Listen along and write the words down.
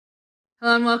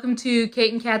Hello and welcome to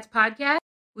Kate and Kat's podcast.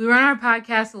 We run our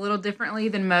podcast a little differently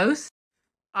than most.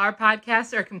 Our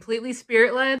podcasts are completely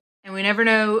spirit-led, and we never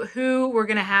know who we're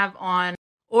going to have on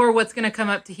or what's going to come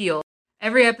up to heal.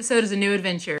 Every episode is a new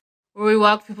adventure, where we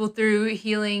walk people through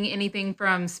healing anything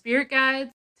from spirit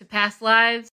guides to past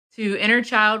lives to inner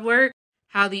child work,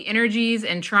 how the energies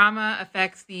and trauma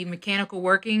affects the mechanical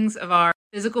workings of our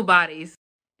physical bodies,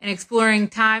 and exploring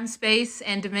time, space,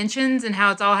 and dimensions and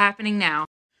how it's all happening now.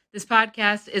 This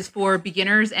podcast is for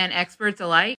beginners and experts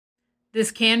alike.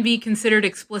 This can be considered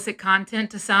explicit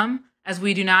content to some, as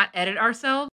we do not edit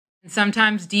ourselves, and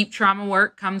sometimes deep trauma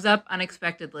work comes up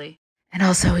unexpectedly. And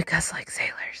also we cuss like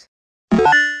sailors.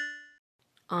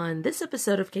 On this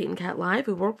episode of Kate and Kat Live,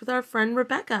 we worked with our friend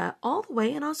Rebecca, all the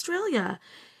way in Australia.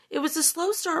 It was a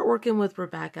slow start working with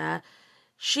Rebecca.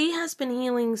 She has been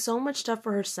healing so much stuff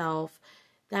for herself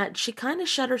that she kind of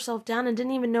shut herself down and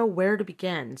didn't even know where to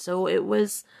begin. So it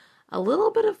was a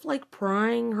little bit of like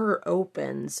prying her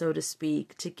open, so to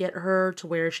speak, to get her to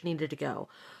where she needed to go.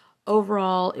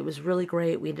 Overall, it was really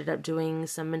great. We ended up doing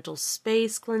some mental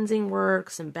space cleansing work,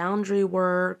 some boundary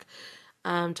work,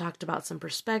 talked about some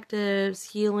perspectives,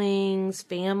 healings,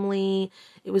 family.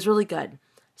 It was really good.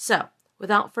 So,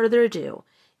 without further ado,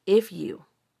 if you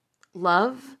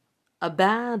love a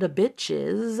bad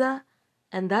bitches,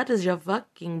 and that is your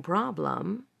fucking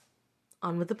problem,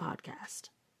 on with the podcast.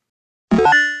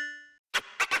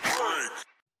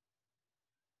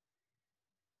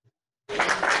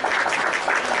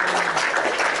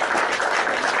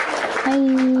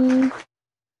 Hi.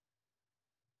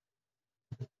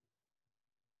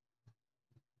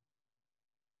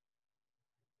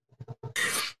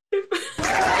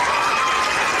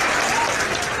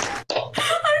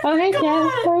 Oh, hey,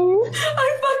 Catherine.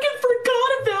 I fucking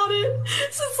forgot about it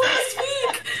since last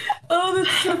week. Oh, that's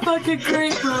so fucking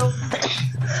great, bro.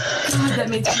 God, that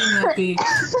makes me happy.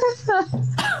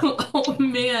 Oh,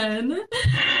 man.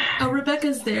 Oh,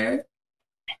 Rebecca's there.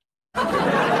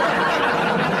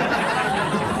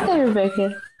 Hey,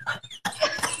 Rebecca.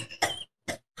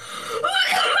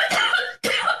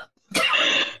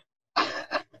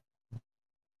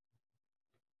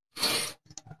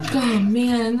 Oh,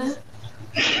 man.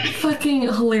 Fucking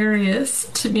hilarious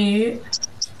to me.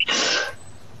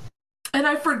 And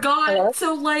I forgot. Hello?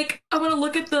 So, like, I'm gonna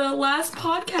look at the last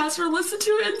podcast or listen to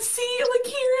it and see, like,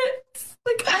 hear it.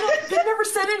 Like, they've never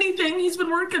said anything. He's been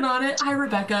working on it. Hi,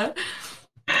 Rebecca.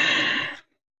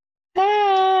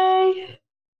 Hey.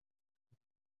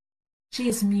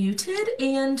 She's muted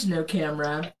and no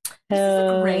camera.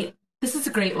 Hello. This is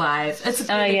a great live. It's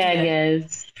a Oh, great yeah, I idea.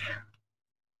 guess.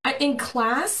 In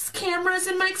class, cameras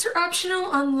and mics are optional.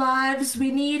 On lives,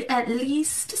 we need at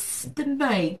least the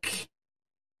mic.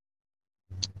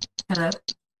 Hello?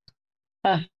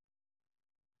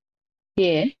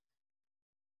 Yeah.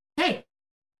 Hey.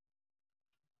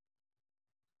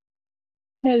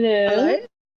 Hello. Hello?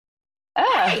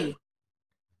 Ah, Hey.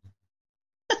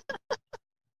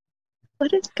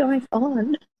 What is going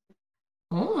on?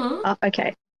 Oh. Oh,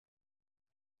 okay.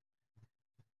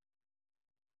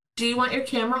 Do you want your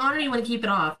camera on or you want to keep it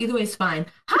off? Either way is fine.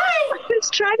 Hi! I was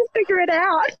trying to figure it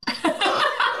out.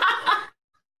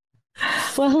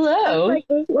 well, hello. Like,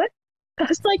 what? I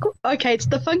was like, okay, it's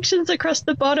the functions across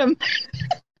the bottom.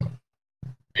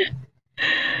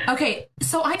 Okay,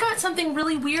 so I got something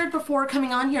really weird before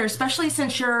coming on here, especially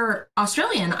since you're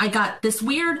Australian. I got this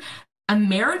weird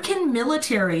American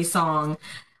military song.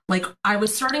 Like, I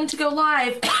was starting to go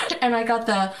live, and I got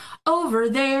the over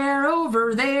there,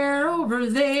 over there, over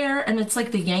there, and it's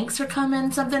like the Yanks are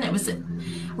coming, something. It was I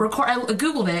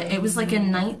Googled it. It was like in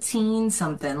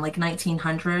 19-something, like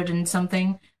 1900 and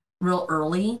something, real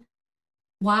early.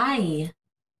 Why?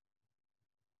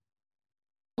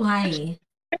 Why?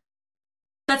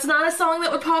 That's not a song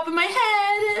that would pop in my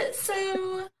head,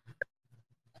 so...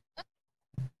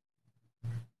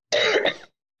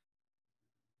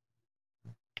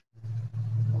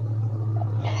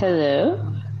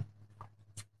 Hello.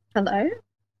 Hello?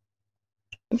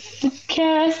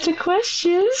 Can I ask the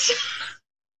questions?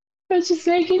 I was just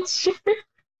making sure.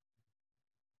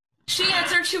 She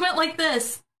answered, she went like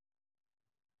this.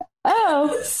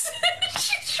 Oh,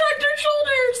 She shrugged her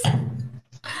shoulders.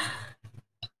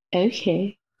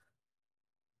 okay.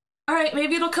 All right,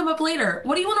 maybe it'll come up later.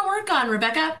 What do you want to work on,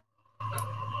 Rebecca?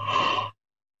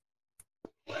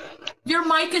 Your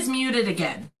mic is muted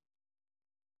again.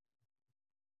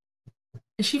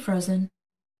 Is she frozen?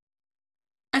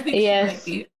 I think Yes.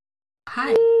 she might be.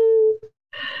 Hi.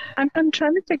 I'm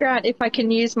trying to figure out if I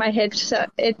can use my headset,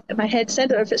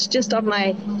 or if it's just on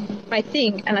my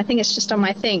thing, and I think it's just on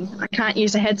my thing. I can't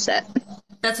use a headset.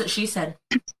 That's what she said.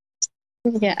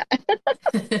 Yeah,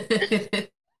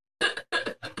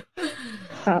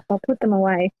 I'll put them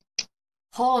away.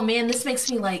 Oh man, this makes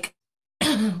me like,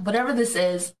 whatever this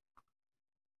is,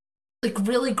 like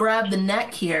really grab the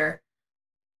neck here.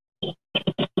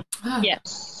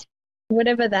 Yes.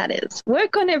 Whatever that is.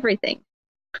 Work on everything.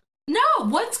 No,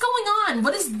 what's going on?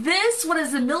 What is this? What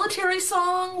is the military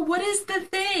song? What is the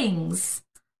things?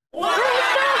 Wow!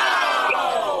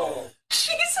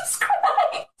 Jesus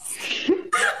Christ!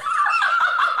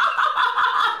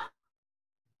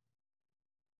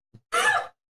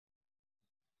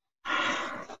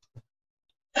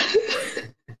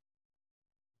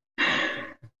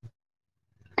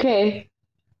 Okay.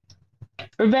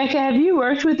 Rebecca, have you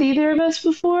worked with either of us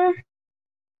before?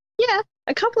 Yeah,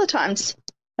 a couple of times.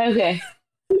 Okay.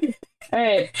 All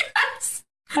right. Yes.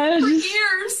 I was For just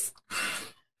years.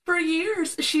 For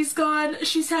years. She's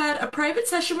had a private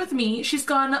session with me. She's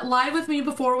gone live with me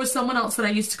before with someone else that I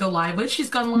used to go live with. She's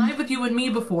gone live with you and me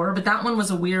before, but that one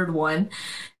was a weird one.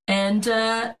 And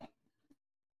I've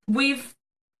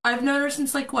known her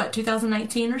since like what,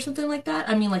 2019 or something like that?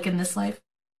 I mean, like in this life.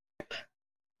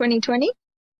 2020?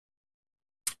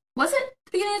 Was it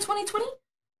the beginning of 2020?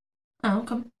 Oh,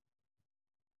 okay.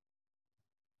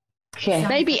 okay.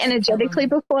 Maybe energetically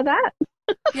before that.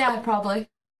 Yeah, probably.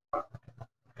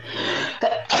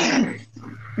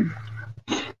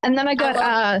 And then I got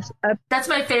a That's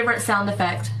my favorite sound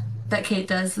effect that Kate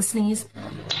does, the sneeze.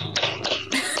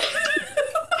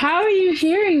 How are you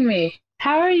hearing me?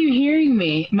 How are you hearing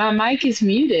me? My mic is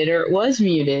muted, or it was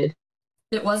muted.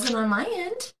 It wasn't on my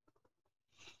end.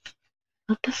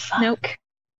 What the fuck? Nope.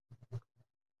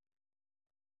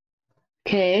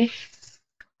 Okay.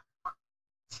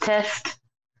 Test.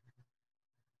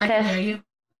 I can hear you.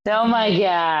 Oh my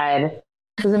god.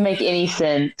 Doesn't make any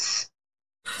sense.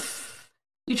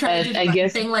 You try to do I the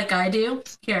guess- thing like I do?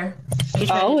 Here. You I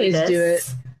try to always do this?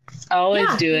 it. I always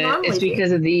Yeah, do you it. normally It's do.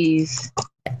 because of these,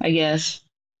 I guess.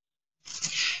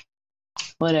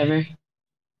 Whatever.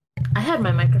 I had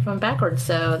my microphone backwards,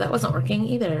 so that wasn't working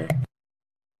either.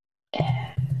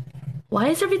 Why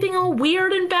is everything all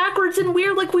weird and backwards and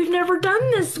weird like we've never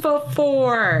done this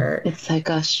before? It's like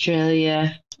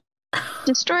Australia.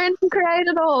 destroy and create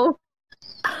it all.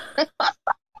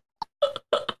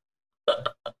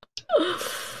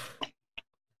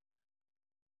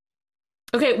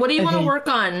 Okay, what do you want to Okay. work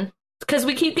on? Because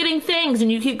we keep getting things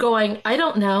and you keep going, I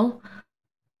don't know.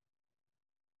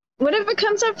 Whatever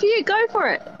comes up for you, go for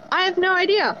it. I have no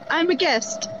idea. I'm a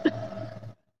guest.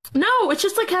 No, it's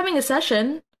just like having a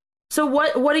session. So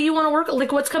what do you want to work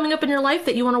like what's coming up in your life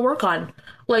that you want to work on?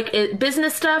 Like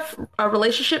business stuff,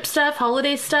 relationship stuff,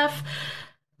 holiday stuff?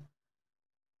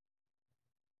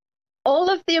 All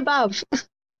of the above.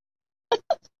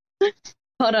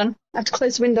 Hold on. I have to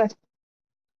close the window.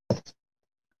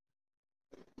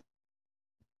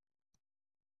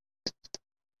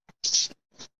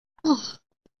 Oh.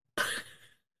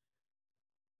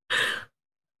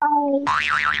 Oh.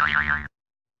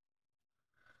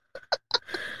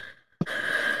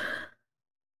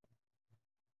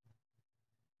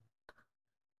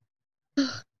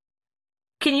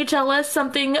 Can you tell us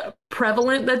something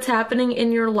prevalent that's happening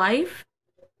in your life?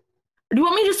 Do you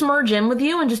want me to just merge in with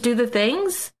you and just do the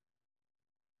things?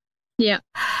 Yeah.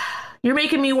 You're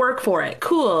making me work for it.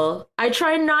 Cool. I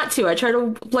try not to. I try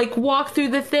to like walk through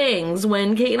the things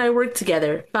when Kate and I work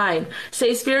together. Fine.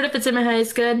 Say spirit if it's in my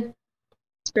highest good.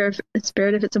 Spirit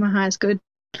if it's in my highest good.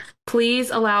 Please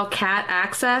allow cat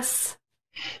access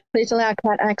Please allow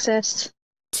cat access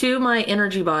to my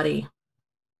energy body.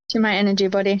 to my energy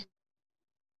body.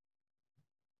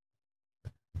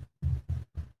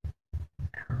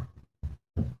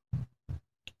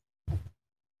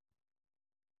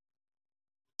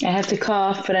 I have to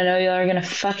cough, but I know y'all are gonna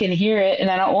fucking hear it,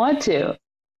 and I don't want to.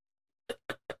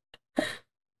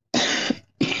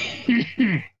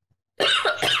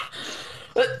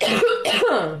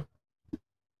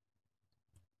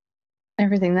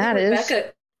 Everything that is.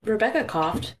 Rebecca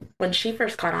coughed when she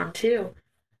first got on too.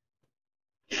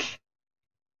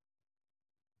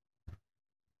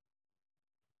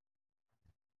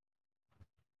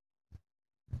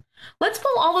 Let's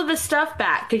pull all of this stuff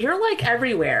back because you're like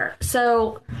everywhere.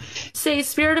 So say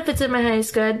spirit if it's in my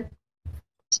highest good.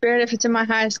 Spirit if it's in my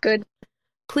highest good.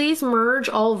 Please merge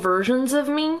all versions of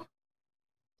me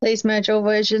Please merge all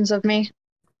versions of me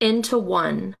into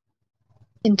one.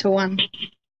 into one.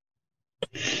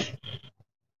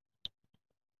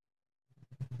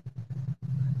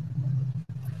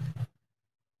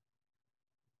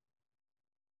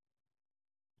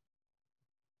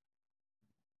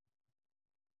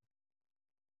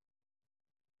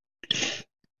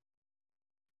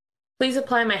 Please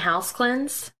apply my house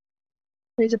cleanse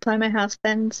Please apply my house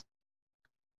cleanse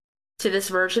to this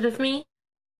version of me,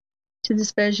 to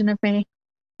this version of me,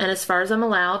 and as far as I'm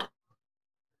allowed,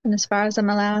 and as far as I'm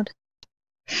allowed.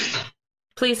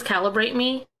 please calibrate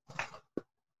me,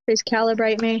 Please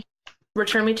calibrate me,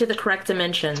 return me to the correct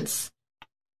dimensions.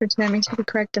 return me to the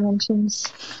correct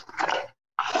dimensions.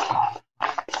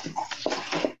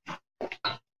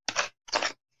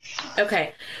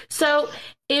 Okay, so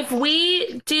if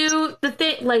we do the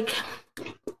thing, like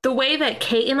the way that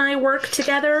Kate and I work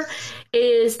together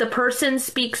is the person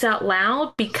speaks out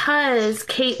loud because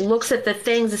Kate looks at the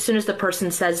things as soon as the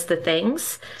person says the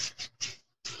things.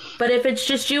 But if it's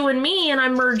just you and me and I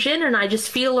merge in and I just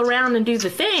feel around and do the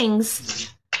things,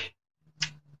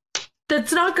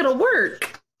 that's not going to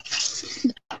work.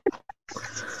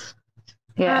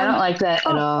 Yeah, I don't like that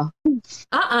at all.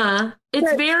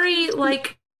 It's very,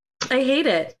 like, I hate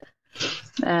it.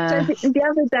 So the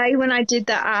other day when I did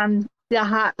the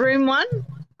heart room one,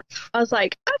 I was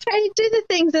like, okay, do the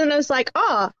things, and I was like,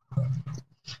 oh,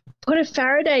 put a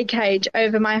Faraday cage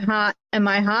over my heart and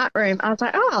my heart room. I was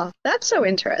like, oh, that's so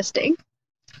interesting.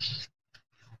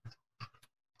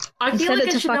 I feel like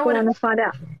I should know to find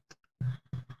out.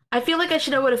 I feel like I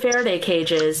should know what a Faraday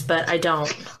cage is, but I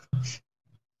don't.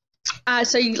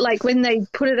 So like when they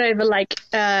put it over, like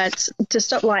to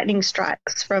stop lightning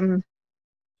strikes from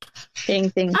being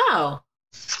things. Oh,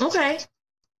 okay.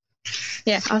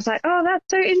 Yeah, I was like, oh, that's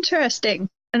so interesting.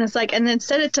 And it's like, and then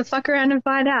set it to fuck around and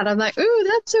find out. I'm like, ooh,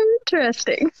 that's so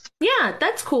interesting. Yeah,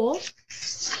 that's cool.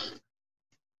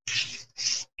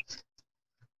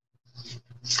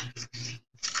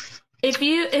 If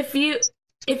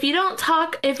you don't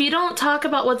talk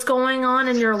about what's going on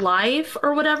in your life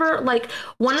or whatever, like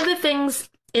one of the things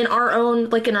in our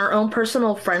own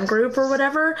personal friend group or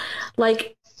whatever,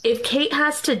 like if Kate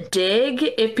has to dig,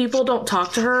 if people don't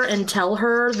talk to her and tell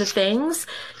her the things,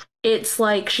 it's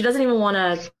like she doesn't even want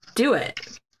to do it.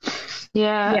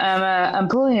 Yeah, I'm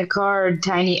pulling a card,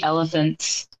 Tiny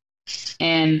Elephants,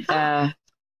 and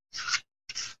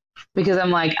because I'm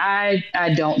like,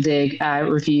 I don't dig, I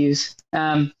refuse,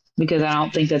 because I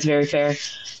don't think that's very fair.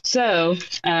 So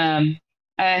I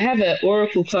have an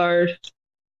Oracle card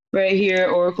right here,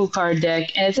 Oracle card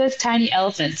deck, and it says Tiny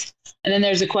Elephants, and then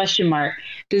there's a question mark.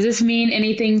 Does this mean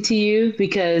anything to you?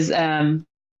 Because I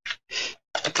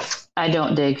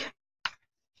don't dig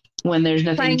when there's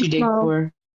nothing Playing to dig small.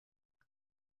 for.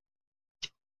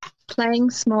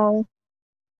 Playing small.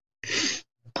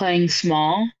 Playing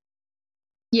small?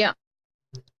 Yeah.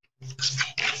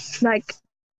 Like,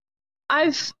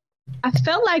 I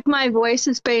felt like my voice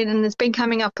has been, and it's been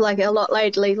coming up like a lot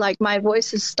lately, like my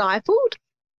voice is stifled,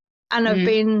 and I've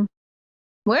been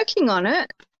working on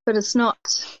it, but it's not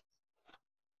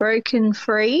broken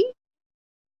free.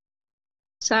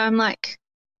 So I'm like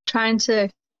trying to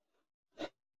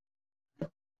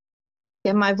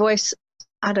get my voice,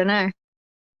 I don't know.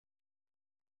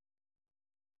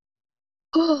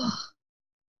 Oh,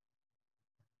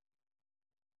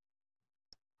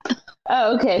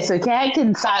 okay. So Cat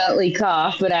can silently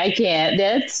cough, but I can't.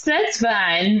 That's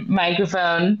fine.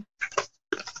 Microphone.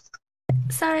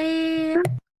 Sorry.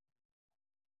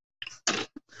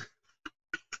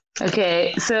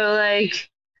 Okay, so like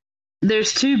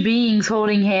there's two beings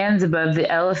holding hands above the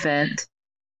elephant,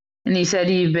 and you said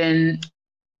you've been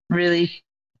really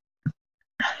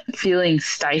feeling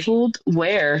stifled.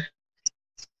 Where?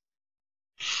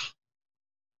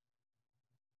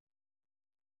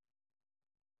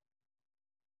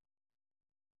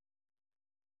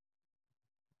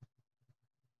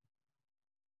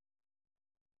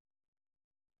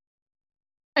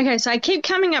 Okay, so I keep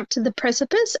coming up to the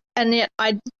precipice, and yet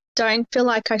I don't feel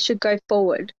like I should go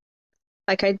forward.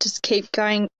 Like I just keep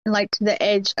going like to the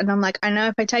edge, and I'm like, I know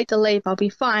if I take the leap, I'll be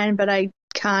fine, but I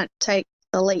can't take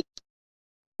the leap,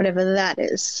 whatever that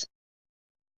is.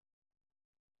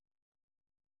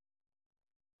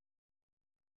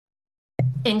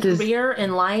 In career,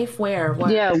 in life, where?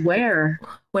 What? Yeah, where?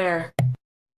 Where?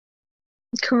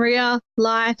 Career,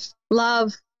 life,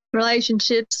 love,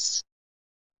 relationships.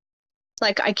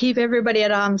 Like I keep everybody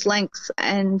at arm's length,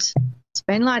 and it's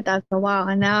been like that for a while.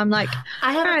 And now I'm like,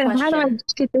 I have a how do I question.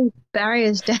 just get these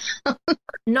barriers down?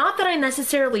 Not that I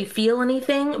necessarily feel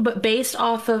anything, but based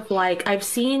off of like I've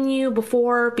seen you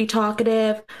before be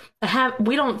talkative.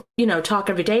 We don't, talk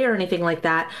every day or anything like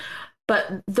that.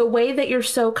 But the way that you're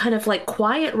so kind of like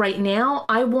quiet right now,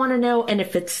 I want to know, and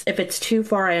if it's too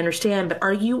far, I understand, but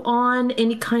are you on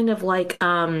any kind of like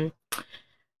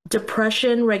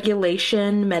depression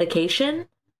regulation medication?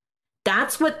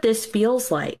 That's what this feels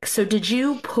like. So did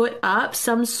you put up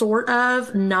some sort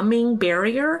of numbing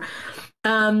barrier?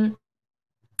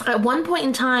 At one point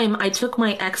in time, I took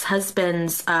my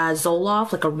ex-husband's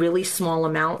Zoloft, like a really small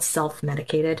amount,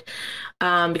 self-medicated,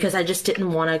 because I just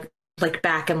didn't want to, like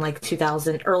back in like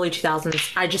 2000, early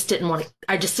 2000s, I just didn't want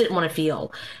to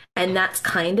feel. And that's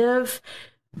kind of,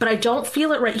 but I don't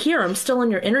feel it right here. I'm still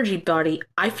in your energy body.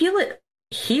 I feel it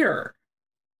here,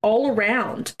 all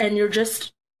around. And you're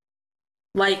just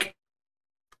like,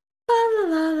 la la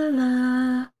la la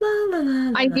la la la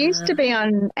la. I used to be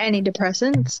on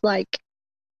antidepressants like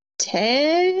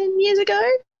 10 years ago.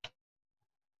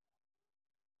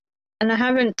 And I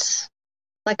haven't,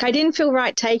 like, I didn't feel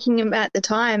right taking them at the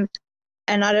time.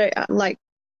 And I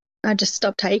just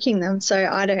stopped taking them. So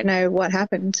I don't know what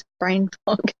happened. Brain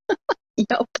fog.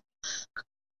 Yep.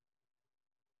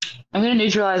 I'm going to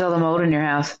neutralize all the mold in your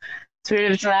house.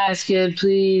 Spirit of Elias, good,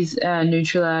 please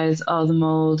neutralize all the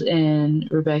mold in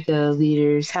Rebecca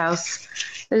Leader's house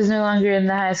that is no longer in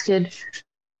the highest good.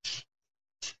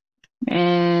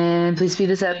 And please speed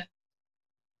this up.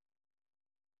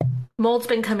 Mold's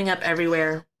been coming up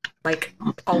everywhere, like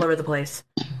all over the place.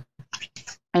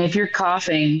 And if you're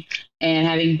coughing and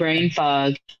having brain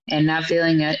fog and not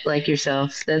feeling it like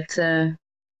yourself, that's I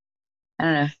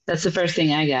don't know. That's the first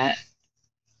thing I got.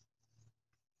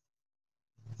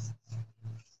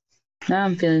 Now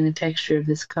I'm feeling the texture of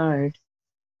this card.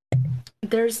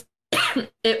 There's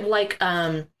it like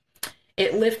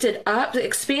it lifted up,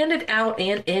 expanded out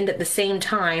and in at the same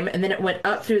time, and then it went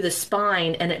up through the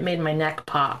spine and it made my neck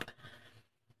pop.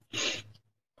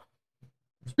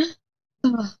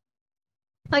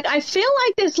 Like, I feel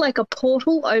like there's like a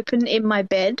portal open in my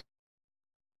bed,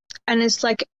 and it's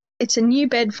like, it's a new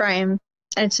bed frame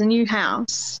and it's a new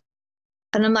house.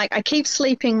 And I'm like, I keep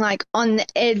sleeping like on the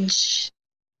edge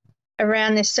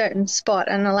around this certain spot,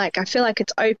 and I feel like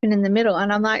it's open in the middle,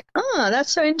 and I'm like, oh,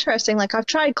 that's so interesting. Like, I've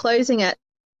tried closing it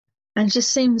and it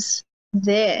just seems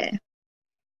there.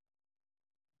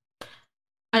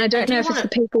 And I don't know if it's the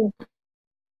people.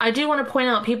 I do want to point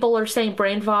out, people are saying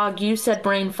brain fog. You said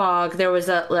brain fog. There was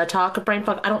a talk of brain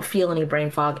fog. I don't feel any brain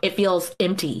fog. It feels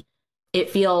empty. It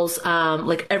feels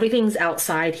like everything's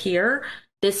outside here.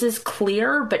 This is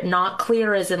clear, but not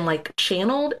clear as in like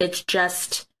channeled. It's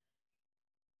just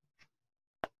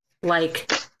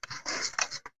like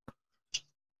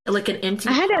an empty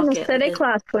I had pocket. anesthetic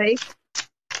last week.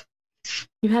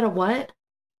 You had a what?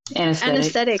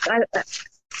 Anesthetic.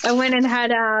 I went and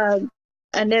had an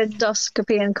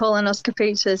endoscopy and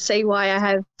colonoscopy to see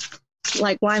why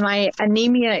why my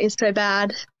anemia is so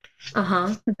bad.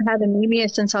 Uh-huh. I've had anemia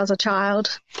since I was a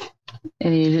child.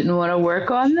 And you didn't want to work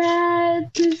on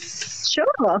that?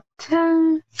 Sure.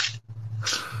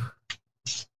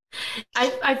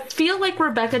 I feel like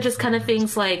Rebecca just kind of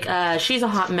thinks like she's a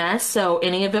hot mess, so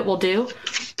any of it will do.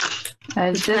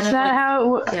 That's not like,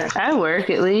 how I work,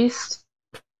 at least.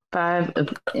 5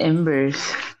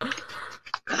 embers.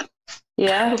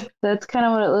 Yeah, that's kind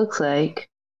of what it looks like.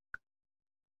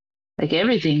 Like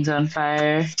everything's on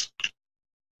fire.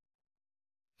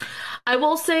 I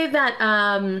will say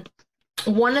that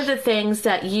one of the things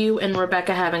that you and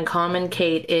Rebecca have in common,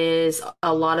 Kate, is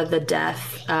a lot of the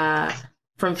death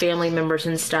from family members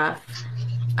and stuff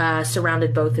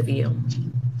surrounded both of you.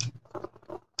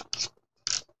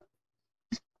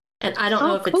 And I don't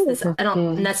know if it's this. I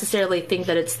don't necessarily think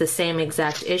that it's the same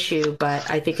exact issue, but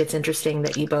I think it's interesting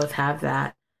that you both have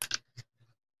that.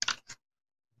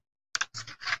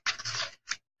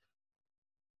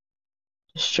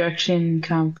 Destruction,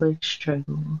 conflict,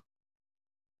 struggle.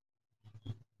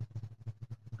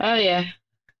 Oh, yeah.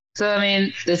 So, I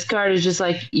mean, this card is just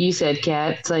like you said,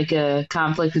 Kat. It's like a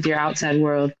conflict with your outside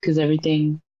world because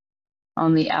everything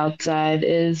on the outside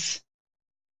is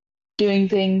doing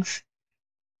things.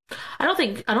 I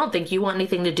don't think you want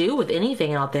anything to do with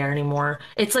anything out there anymore.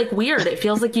 It's like weird. It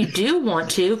feels like you do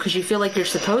want to because you feel like you're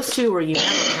supposed to, or you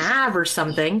never have, or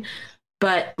something.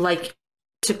 But like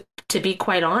to be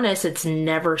quite honest, it's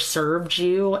never served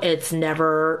you. It's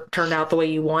never turned out the way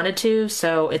you wanted to.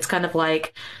 So it's kind of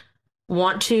like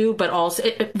want to, but also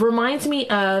it reminds me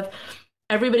of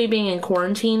everybody being in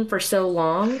quarantine for so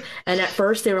long. And at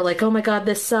first they were like, oh my God,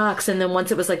 this sucks. And then once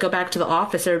it was like, go back to the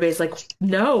office, everybody's like,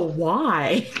 no,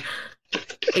 why?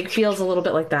 It feels a little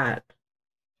bit like that.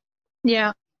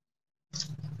 Yeah.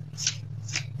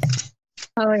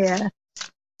 Oh, yeah.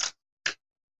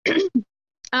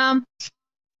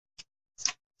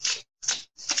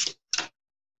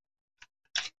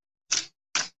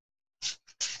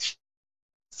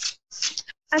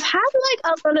 I've had like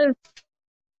a lot of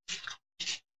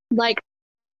like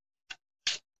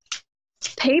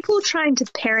people trying to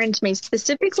parent me,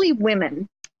 specifically women.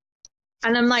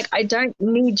 And I'm like, I don't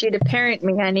need you to parent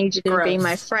me. I need you to be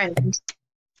my friend.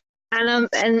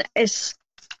 And it's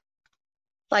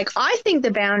like, I think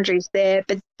the boundary's there,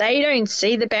 but they don't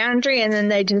see the boundary, and then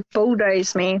they just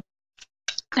bulldoze me.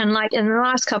 And like in the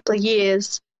last couple of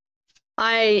years,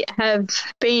 I have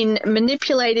been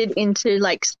manipulated into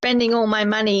like spending all my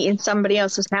money in somebody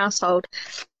else's household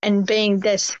and being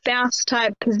their spouse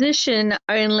type position,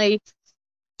 only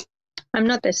I'm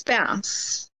not their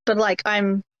spouse, but like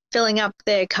I'm filling up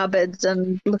their cupboards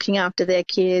and looking after their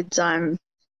kids. I'm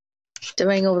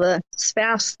doing all the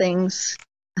spouse things.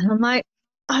 And I'm like,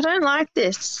 I don't like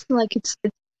this. Like it's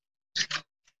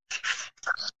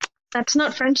that's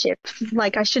not friendship.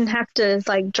 Like I shouldn't have to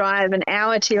like drive an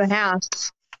hour to your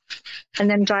house and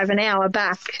then drive an hour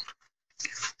back.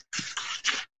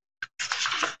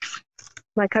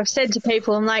 Like I've said to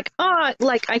people, I'm like, oh,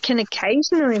 like I can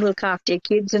occasionally look after your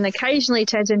kids, and occasionally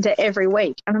turns into every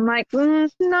week. And I'm like, no.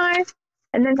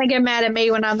 And then they get mad at me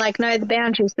when I'm like, no, the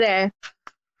boundary's there.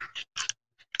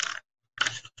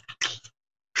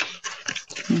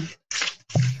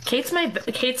 Kate's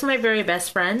my very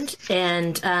best friend,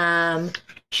 and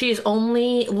she's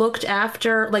only looked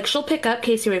after, like, she'll pick up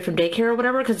Casey Ray from daycare or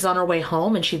whatever because it's on her way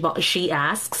home, and she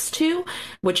asks to,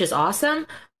 which is awesome.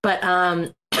 But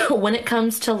when it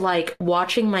comes to like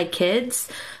watching my kids,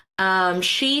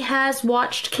 she has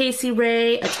watched Casey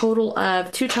Ray a total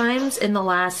of 2 times in the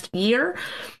last year.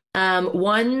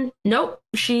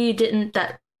 She didn't.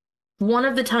 That one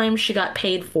of the times she got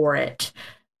paid for it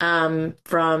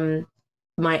from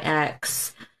my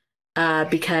ex,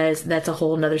 because that's a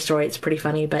whole nother story. It's pretty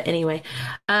funny, but anyway.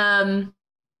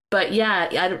 But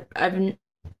yeah,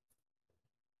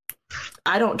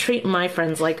 I don't treat my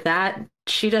friends like that.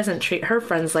 She doesn't treat her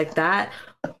friends like that.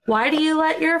 Why do you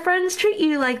let your friends treat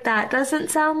you like that?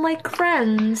 Doesn't sound like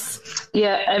friends.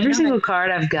 Yeah, every single card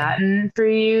I've gotten for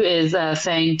you is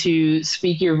saying to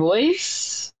speak your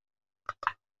voice.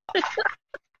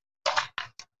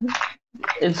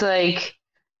 It's like,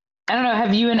 I don't know,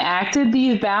 have you enacted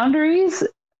these boundaries?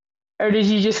 Or did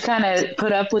you just kind of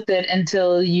put up with it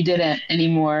until you didn't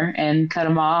anymore and cut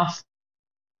them off?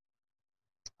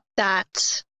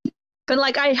 That. But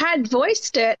like I had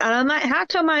voiced it, and I'm like, how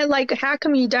come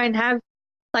you don't have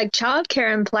like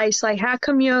childcare in place? Like, how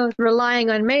come you're relying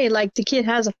on me? Like, the kid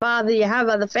has a father, you have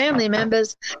other family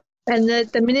members. And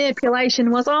the manipulation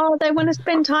was, oh, they want to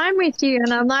spend time with you.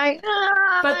 And I'm like,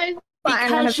 but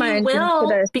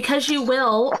because you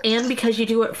will, and because you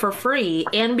do it for free,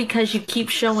 and because you keep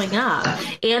showing up,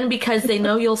 and because they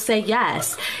know you'll say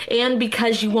yes, and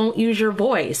because you won't use your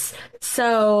voice.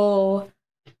 So...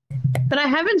 But I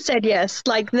haven't said yes.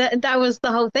 Like, that was the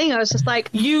whole thing. I was just like...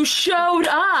 You showed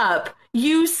up.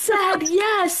 You said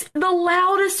yes. The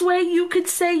loudest way you could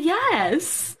say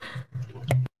yes.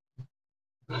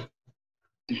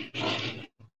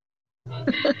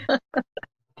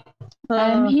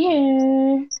 I'm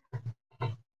here.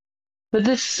 But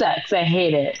this sucks. I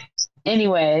hate it.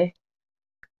 Anyway,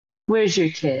 where's your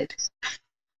kid?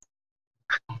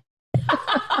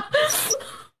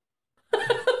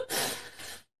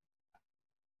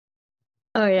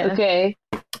 Oh, yeah. Okay.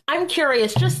 I'm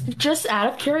curious, just out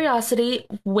of curiosity,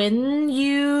 when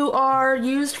you are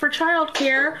used for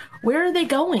childcare, where are they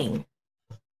going?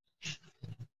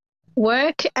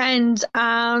 Work and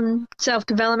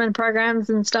self-development programs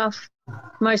and stuff.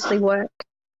 Mostly work.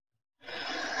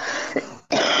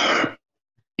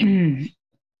 You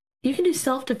can do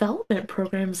self-development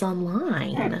programs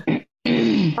online.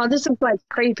 Oh, this is like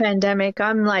pre-pandemic.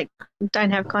 I'm like,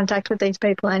 don't have contact with these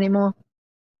people anymore.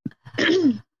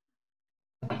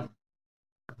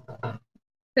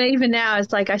 But even now,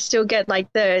 it's like I still get like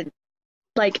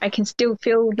I can still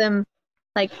feel them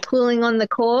like pulling on the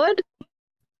cord,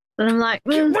 and I'm like,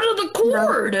 get rid of the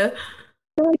cord. No.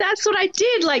 Well, that's what I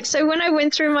did. Like, so when I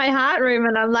went through my heart room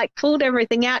and I like pulled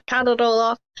everything out, cut it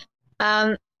all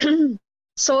off,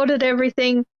 sorted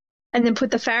everything, and then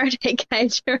put the Faraday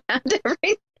cage around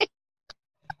everything.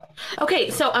 Okay,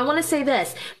 so I want to say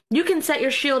this. You can set your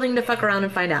shielding to fuck around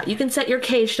and find out. You can set your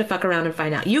cage to fuck around and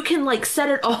find out. You can, like, set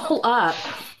it all up,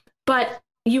 but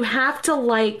you have to,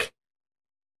 like,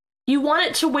 you want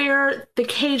it to where the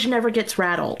cage never gets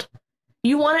rattled.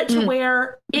 You want it to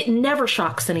where it never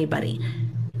shocks anybody.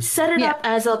 Set it up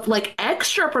as a, like,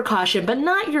 extra precaution, but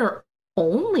not your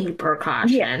only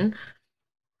precaution. Yeah.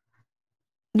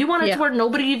 You want it to where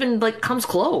nobody even, like, comes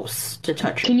close to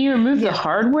touch it. Can you remove the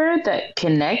hardware that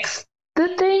connects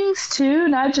the things too?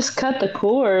 Not just cut the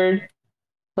cord,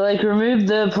 but like remove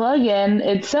the plug-in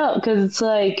itself, because it's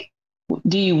like,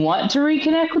 do you want to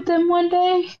reconnect with them one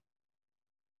day?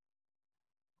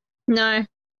 No.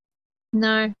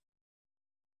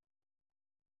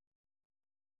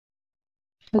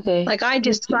 Okay. Like, I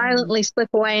just silently slip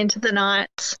away into the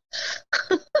night.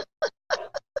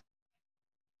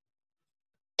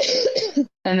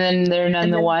 And then they're none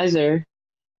And the then- wiser.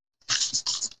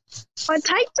 It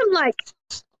takes them like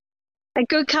a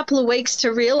good couple of weeks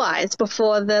to realize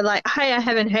before they're like, hey, I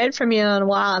haven't heard from you in a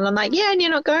while. And I'm like, yeah, and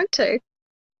you're not going to.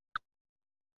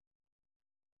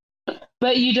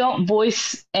 But you don't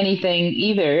voice anything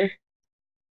either.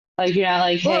 Like, you're not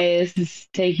like, Well- hey, this is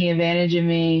taking advantage of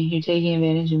me. You're taking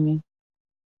advantage of me.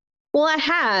 Well, I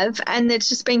have, and it's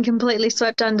just been completely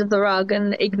swept under the rug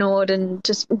and ignored and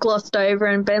just glossed over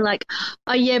and been like,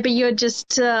 oh, yeah, but you're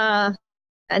just, and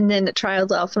then it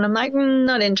trails off. And I'm like,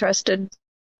 not interested.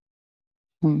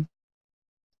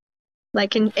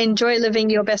 Like, enjoy living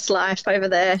your best life over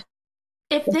there.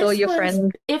 If With all this your was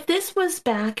friends. if this was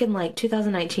back in like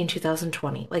 2019,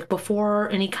 2020, like before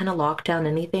any kind of lockdown,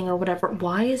 anything or whatever,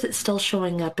 why is it still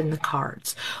showing up in the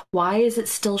cards? Why is it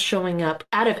still showing up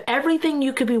out of everything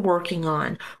you could be working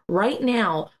on right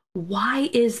now? Why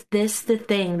is this the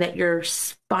thing that you're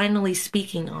finally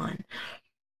speaking on?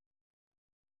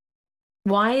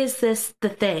 Why is this the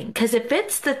thing? Because if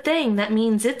it's the thing, that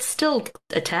means it's still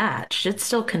attached. It's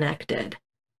still connected.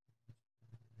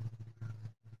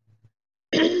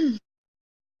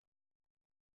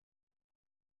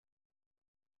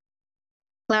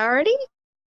 Clarity?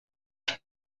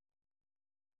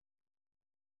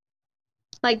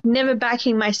 Like, never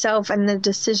backing myself and the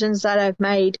decisions that I've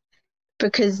made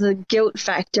because the guilt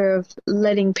factor of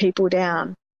letting people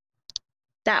down.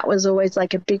 That was always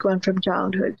like a big one from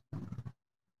childhood.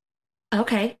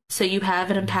 Okay, so you have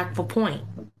an impactful point.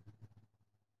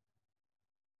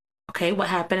 Okay, what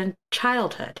happened in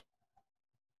childhood?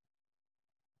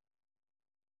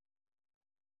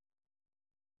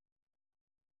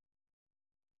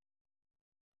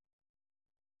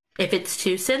 If it's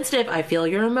too sensitive, I feel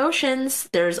your emotions.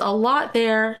 There's a lot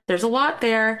there. There's a lot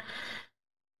there.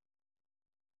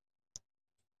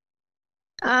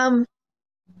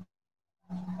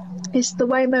 It's the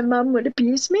way my mum would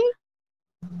abuse me.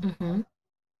 Mm-hmm.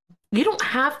 You don't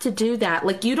have to do that.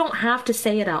 Like, you don't have to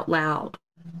say it out loud,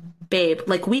 babe.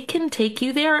 Like, we can take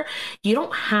you there. You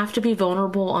don't have to be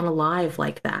vulnerable on a live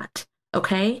like that.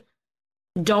 Okay?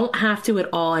 Don't have to at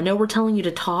all. I know we're telling you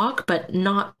to talk, but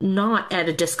not at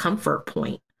a discomfort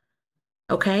point.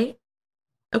 Okay?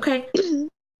 Okay.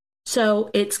 So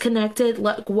it's connected.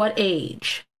 What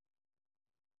age?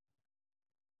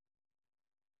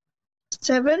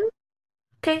 7.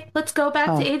 Okay, let's go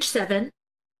back to age 7.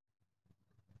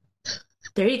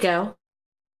 There you go.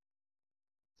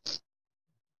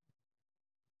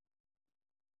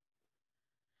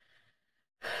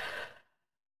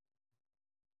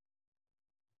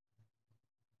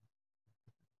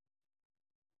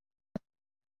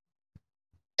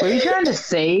 Were you trying to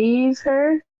save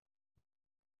her?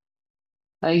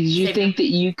 Like, did you Save think that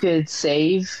you could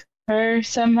save her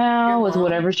somehow Your with mom?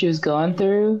 whatever she was going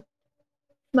through?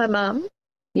 My mum.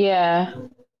 Yeah.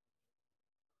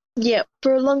 Yep,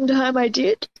 for a long time I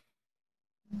did.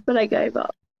 But I gave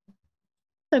up.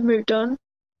 I moved on.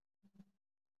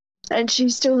 And she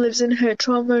still lives in her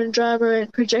trauma and drama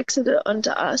and projects it onto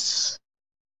us.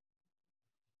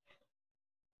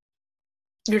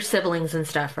 Your siblings and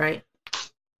stuff, right?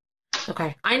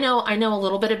 Okay. I know a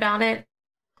little bit about it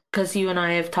because you and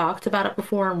I have talked about it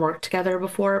before and worked together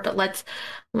before, but let's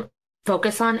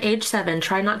focus on age 7.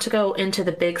 Try not to go into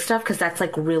the big stuff because that's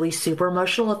like really super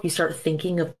emotional if you start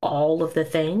thinking of all of the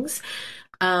things.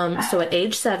 So at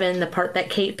age 7, the part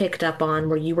that Kate picked up on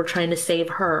where you were trying to save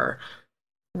her,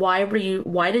 why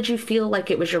did you feel like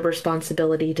it was your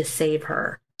responsibility to save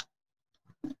her?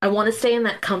 I want to stay in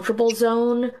that comfortable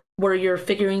zone where you're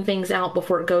figuring things out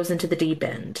before it goes into the deep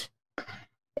end.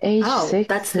 Age 6.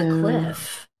 That's the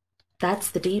cliff.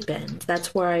 That's the deep end.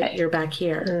 That's where you're back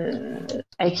here.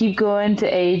 I keep going to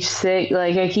age 6.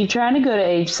 Like, I keep trying to go to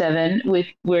age 7 with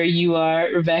where you are,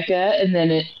 Rebecca, and then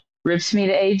it rips me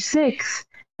to age 6.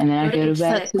 And then I go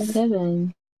back to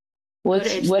 7. What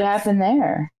happened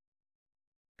there?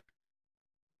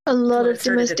 A lot of It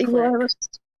started to domestic click. violence.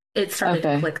 It started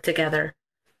to click together.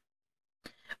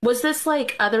 Was this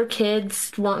like other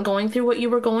kids weren't going through what you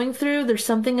were going through? There's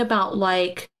something about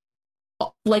like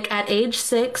at age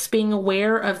 6, being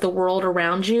aware of the world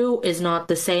around you is not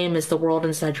the same as the world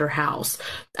inside your house.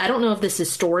 I don't know if this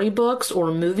is storybooks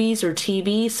or movies or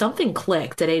TV. Something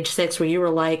clicked at age 6 where you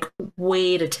were like,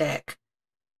 wait a tick.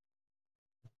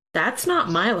 That's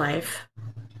not my life.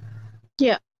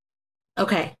 Yeah.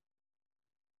 Okay.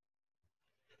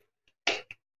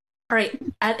 All right.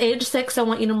 At age 6, I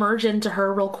want you to merge into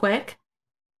her real quick.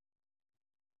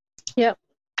 Yep.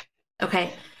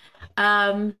 Okay.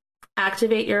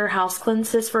 Activate your house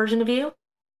cleanse version of you.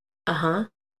 Uh-huh.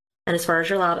 And as far as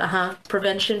you're allowed, uh-huh.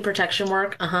 Prevention, protection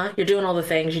work, uh-huh. You're doing all the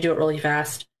things. You do it really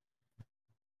fast.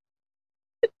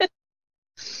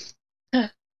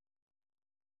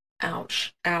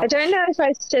 Ouch. Ouch. I don't know if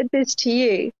I said this to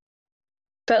you,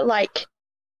 but like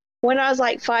when I was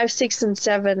like 5, 6, and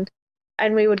 7,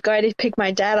 and we would go to pick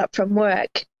my dad up from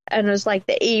work, and it was like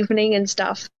the evening and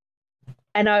stuff,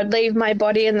 and I would leave my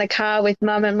body in the car with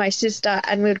Mum and my sister,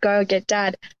 and we'd go get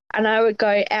Dad, and I would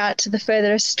go out to the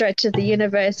furthest stretch of the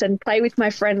universe and play with my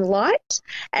friend Light,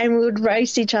 and we would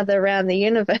race each other around the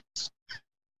universe.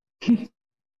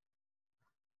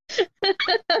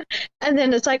 And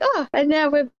then it's like, oh, and now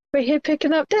we're here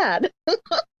picking up Dad.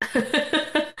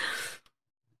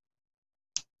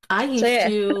 I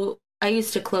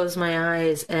used to close my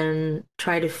eyes and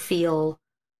try to feel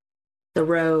the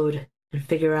road and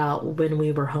figure out when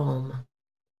we were home.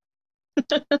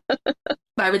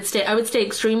 I would stay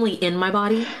extremely in my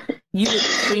body. You would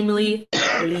extremely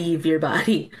leave your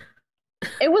body.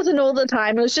 It wasn't all the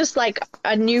time. It was just like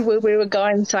I knew where we were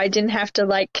going, so I didn't have to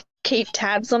like keep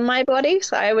tabs on my body.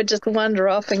 So I would just wander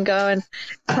off and go and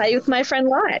play with my friend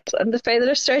Light on the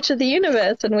furthest stretch of the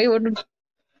universe, and we would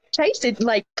chase it,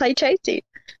 like play chasey.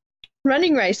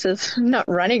 Running races. Not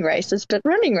running races, but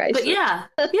running races. But yeah,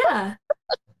 yeah.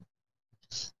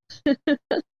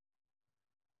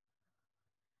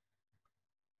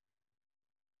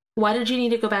 Why did you need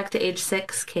to go back to age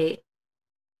 6, Kate?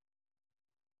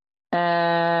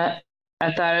 I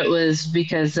thought it was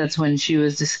because that's when she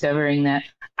was discovering that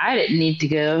I didn't need to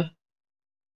go.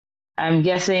 I'm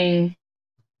guessing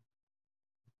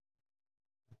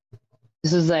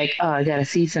this was like, oh, I gotta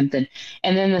see something.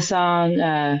 And then the song,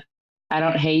 I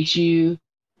Don't Hate You,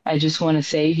 I Just Want to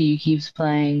Save You keeps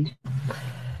playing.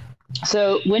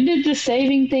 So when did the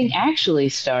saving thing actually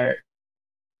start?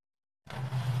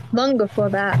 Long before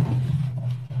that.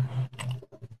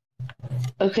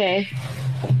 Okay.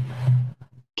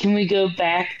 Can we go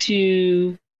back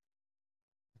to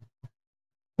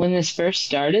when this first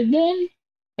started then?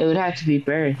 It would have to be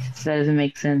birth. So that doesn't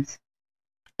make sense.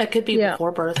 It could be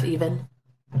before birth even.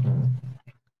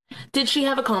 Did she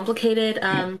have a complicated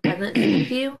pregnancy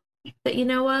with you that you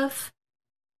know of?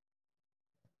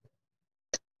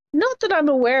 Not that I'm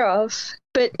aware of,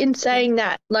 but in saying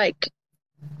that, like,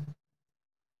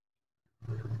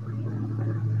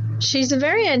 she's a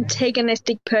very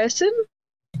antagonistic person.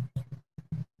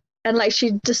 And, like,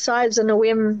 she decides on a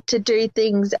whim to do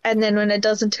things, and then when it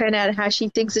doesn't turn out how she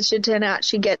thinks it should turn out,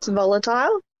 she gets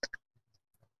volatile.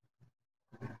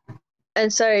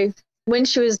 And so when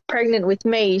she was pregnant with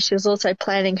me, she was also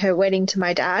planning her wedding to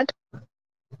my dad.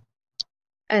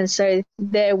 And so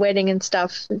their wedding and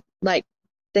stuff, like,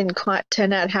 didn't quite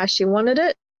turn out how she wanted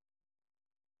it.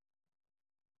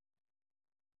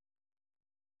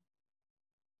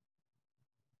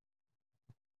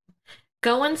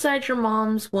 Go inside your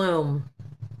mom's womb.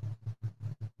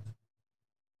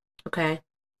 Okay.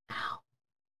 Ow.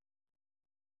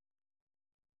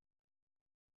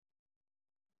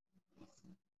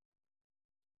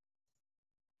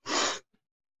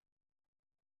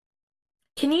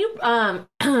 Can you,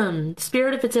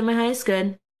 Spirit, if it's in my highest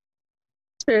good.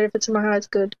 Spirit, if it's in my heart, it's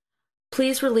good.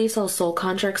 Please release all soul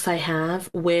contracts I have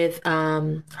with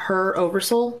her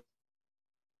oversoul.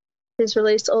 Please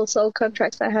release all soul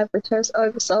contracts I have with her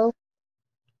oversoul.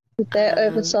 With their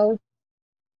oversoul.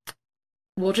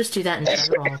 We'll just do that in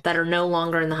general, that are no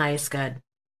longer in the highest good.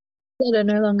 That are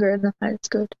no longer in the highest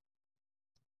good.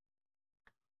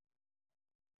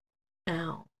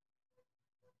 Ow.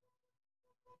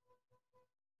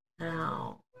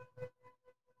 Ow.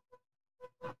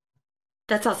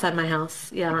 That's outside my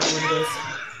house. Yeah, I don't know what it is.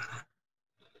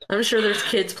 I'm sure there's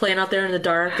kids playing out there in the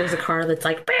dark. There's a car that's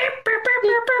like...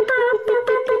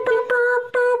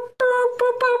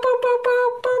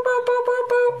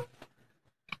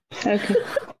 Okay.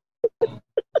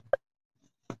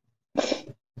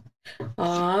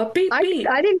 Beep, beep.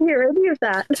 I didn't hear any of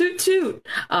that. Toot, toot.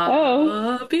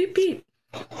 Beep, beep.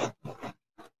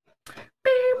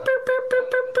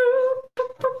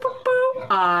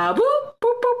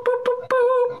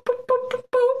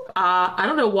 I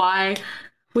don't know why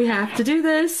we have to do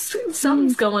this.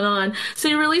 Something's going on. So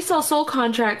you released all soul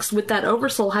contracts with that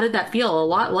oversoul. How did that feel? A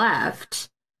lot left.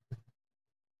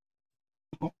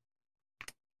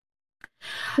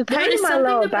 The pain in my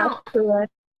lower back.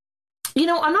 You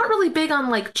know, I'm not really big on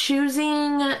like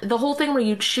choosing the whole thing where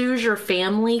you choose your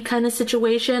family kind of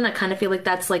situation. I kind of feel like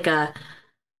that's like a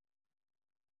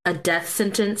death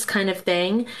sentence kind of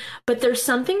thing. But there's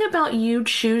something about you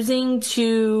choosing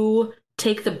to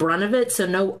take the brunt of it so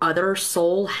no other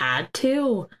soul had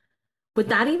to. Would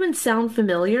that even sound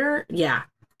familiar? Yeah.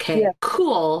 Okay, Yeah.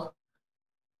 cool.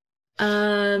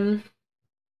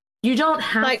 You don't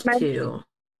have Like to.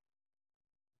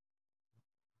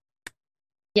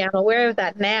 Yeah, I'm aware of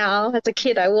that now. As a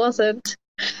kid, I wasn't.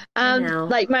 I know.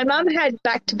 Like my mum had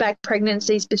back-to-back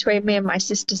pregnancies between me and my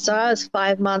sister, so I was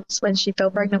 5 months when she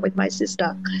fell pregnant with my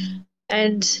sister,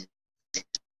 and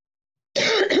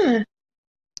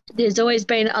there's always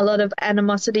been a lot of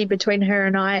animosity between her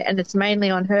and I, and it's mainly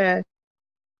on her,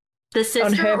 The sister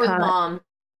on her or the part, mom?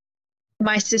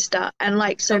 my sister, and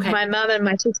like so, Okay. my mum and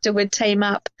my sister would team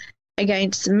up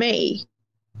against me,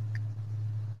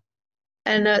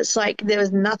 and it's like there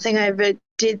was nothing I ever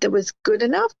did that was good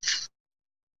enough.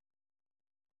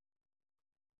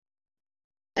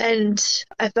 And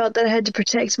I felt that I had to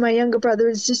protect my younger brother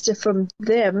and sister from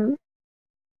them.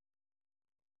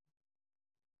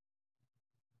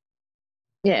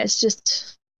 Yeah, it's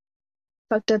just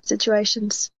fucked up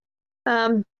situations.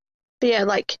 But yeah,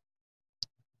 like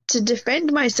to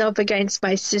defend myself against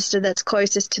my sister that's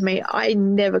closest to me, I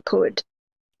never could.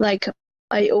 Like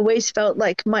I always felt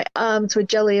like my arms were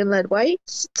jelly and lead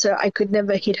weights, so I could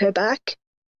never hit her back.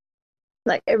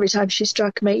 Like every time she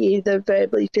struck me, either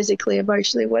verbally, physically,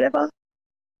 emotionally, whatever.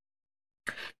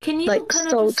 Can you Like kind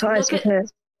of soul just ties look with at, her.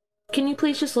 can you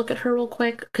please just look at her real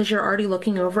quick? Because you're already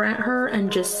looking over at her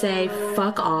and just say,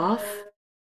 fuck off.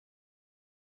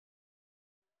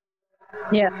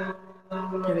 Yeah.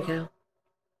 There we go.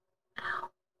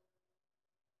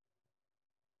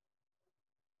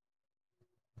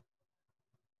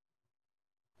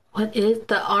 What is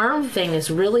the arm thing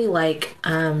is really like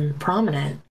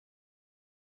prominent.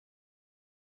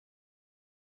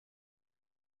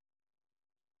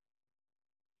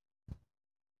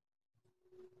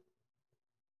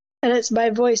 And it's my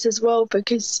voice as well,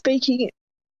 because speaking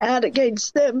out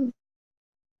against them.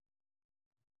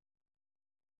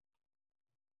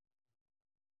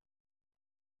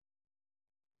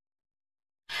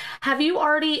 Have you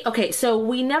already? Okay, so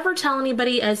we never tell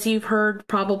anybody, as you've heard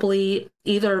probably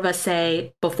either of us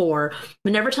say before, we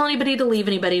never tell anybody to leave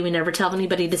anybody. We never tell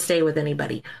anybody to stay with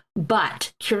anybody.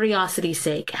 But curiosity's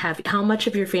sake, how much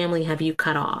of your family have you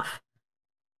cut off?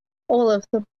 All of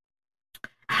them.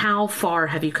 How far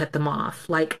have you cut them off?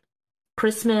 Like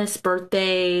Christmas,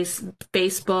 birthdays,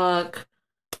 Facebook?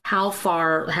 How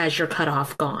far has your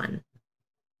cutoff gone?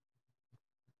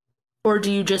 Or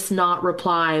do you just not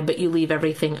reply, but you leave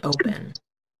everything open?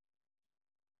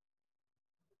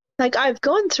 Like I've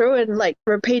gone through and like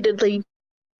repeatedly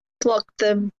blocked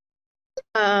them,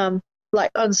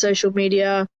 like on social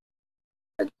media,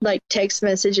 like text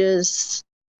messages,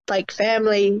 like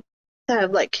family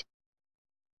have like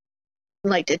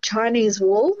the Chinese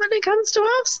wall when it comes to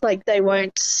us. Like they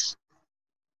won't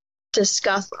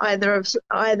discuss either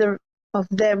of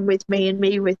them with me and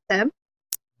me with them.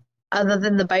 Other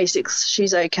than the basics,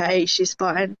 she's okay, she's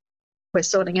fine, we're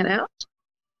sorting it out.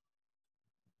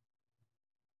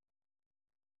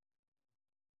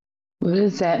 What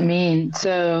does that mean?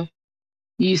 So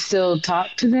you still talk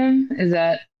to them? Is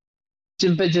that,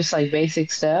 but just like basic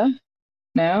stuff?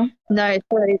 No? No,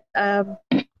 so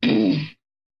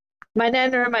my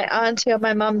nana and my auntie on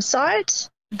my mum's side,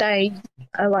 they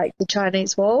are like the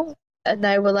Chinese wall, and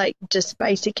they were like just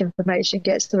basic information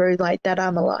gets through, like that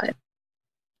I'm alive.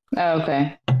 Oh,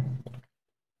 okay.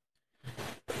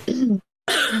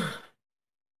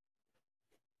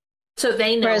 So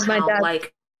they know Whereas my how dad-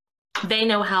 like they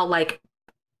know how like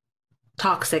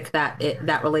toxic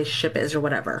that relationship is or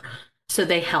whatever. So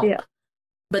they help. Yeah.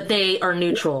 But they are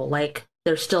neutral. Like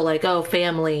they're still like, oh,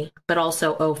 family, but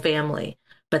also oh, family.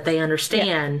 But they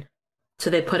understand, so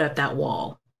they put up that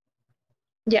wall.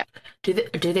 Yeah. Do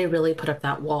they really put up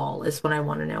that wall is what I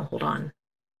want to know. Hold on.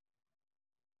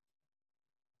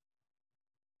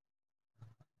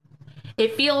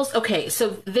 It feels okay. So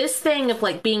this thing of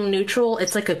like being neutral,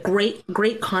 it's like a great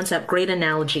concept, great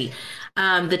analogy.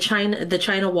 The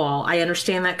China wall, I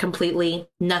understand that completely.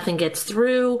 Nothing gets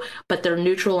through, but they're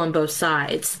neutral on both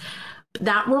sides.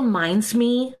 That reminds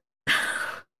me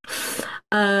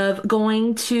of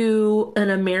going to an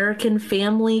American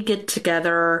family get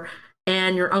together,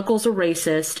 and your uncle's a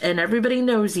racist, and everybody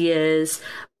knows he is,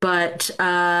 but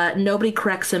nobody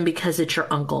corrects him because it's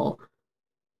your uncle.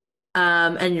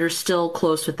 And you're still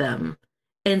close with them,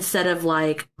 instead of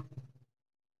like,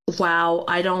 wow,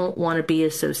 I don't want to be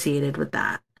associated with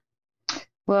that.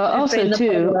 Well, also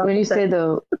too, when you say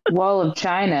the wall of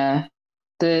China,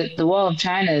 the wall of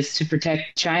China is to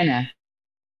protect China.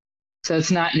 So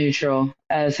it's not neutral,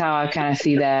 as how I kind of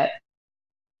see that.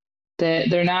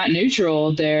 They're not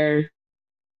neutral, they're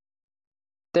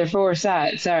for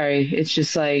sides. Sorry. It's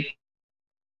just like,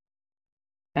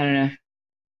 I don't know.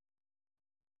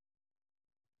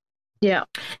 Yeah.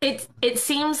 It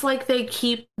seems like they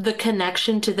keep the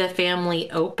connection to the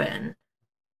family open.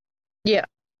 Yeah.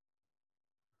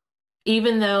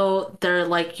 Even though they're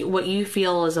like what you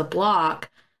feel is a block,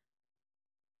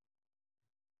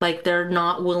 like they're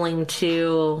not willing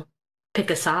to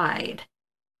pick a side.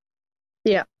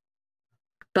 Yeah.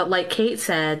 But like Kate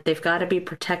said, they've got to be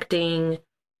protecting,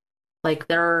 like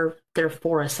they're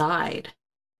for a side.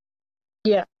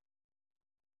 Yeah.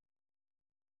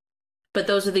 But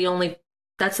that's the only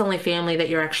family that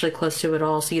you're actually close to at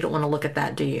all, so you don't want to look at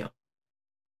that, do you?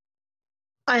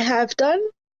 I have done,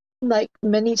 like,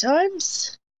 many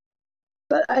times,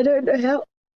 but I don't know how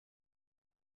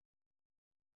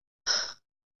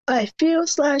I feel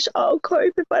 / I'll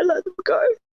cope if I let them go.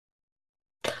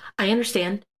 I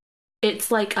understand. It's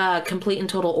like a complete and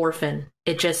total orphan.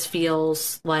 It just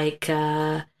feels like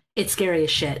it's scary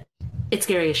as shit. It's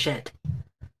scary as shit.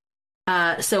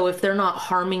 So if they're not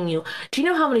harming you, do you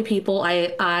know how many people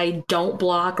I don't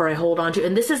block or I hold on to?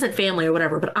 And this isn't family or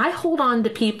whatever, but I hold on to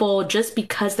people just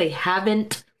because they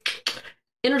haven't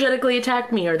energetically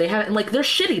attacked me, or they haven't, like, they're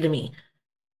shitty to me,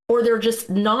 or they're just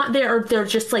not there, or they're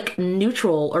just like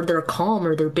neutral, or they're calm,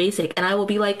 or they're basic, and I will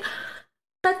be like,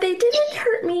 but they didn't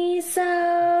hurt me,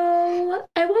 so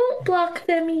I won't block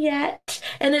them yet.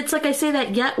 And it's like I say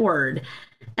that yet word.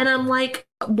 And I'm like,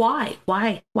 why?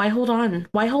 Why hold on?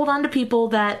 Why hold on to people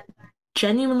that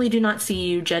genuinely do not see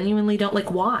you, genuinely don't,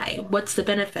 like, why? What's the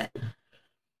benefit?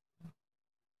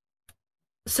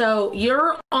 So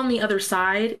you're on the other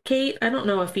side, Kate. I don't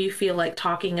know if you feel like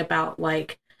talking about,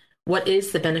 like, what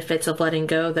is the benefits of letting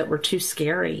go that were too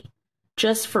scary,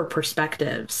 just for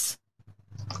perspectives.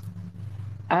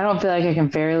 I don't feel like I can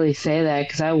fairly say that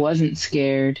because I wasn't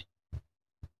scared.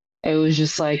 It was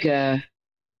just like,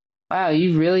 wow,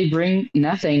 you really bring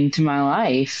nothing to my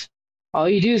life. All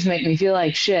you do is make me feel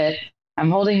like shit.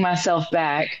 I'm holding myself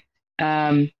back.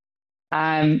 I'm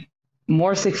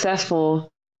more successful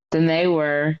than they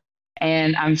were,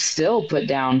 and I'm still put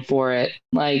down for it.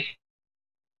 Like,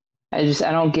 I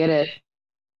don't get it.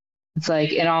 It's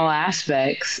like in all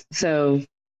aspects. So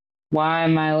why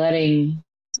am I letting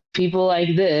people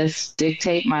like this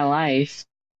dictate my life?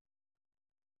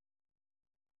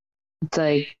 It's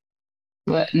like,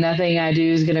 nothing I do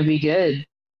is going to be good.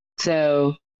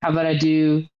 So how about I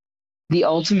do the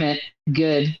ultimate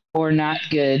good or not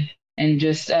good and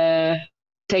just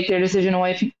take their decision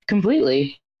away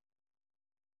completely?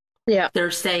 Yeah.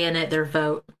 Their say in it, their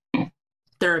vote,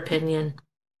 their opinion.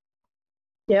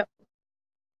 Yep.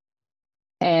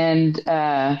 And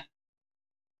a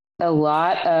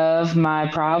lot of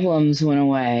my problems went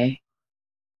away.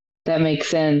 That makes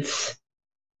sense.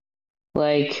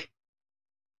 Like,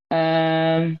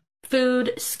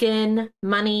 food, skin,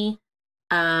 money,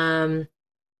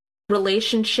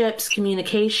 relationships,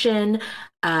 communication,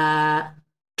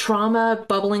 trauma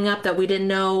bubbling up that we didn't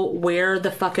know where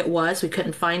the fuck it was. We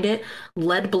couldn't find it.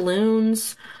 Lead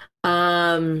balloons,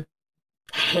 hair,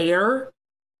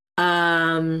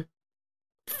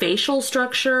 facial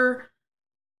structure.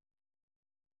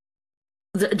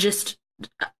 Just,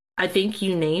 I think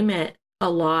you name it, a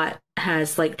lot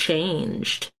has, like,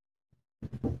 changed.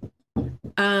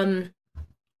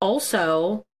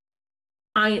 Also,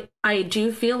 I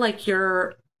do feel like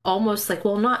you're almost like,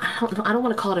 well, not, I don't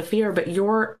want to call it a fear, but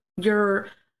your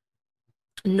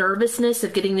nervousness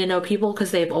of getting to know people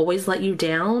because they've always let you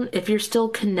down, if you're still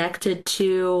connected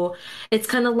to, it's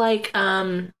kind of like,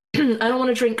 I don't want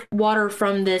to drink water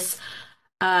from this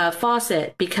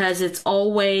faucet because it's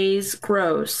always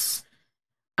gross.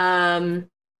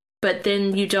 But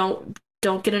then you don't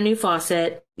get a new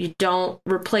faucet, you don't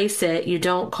replace it, you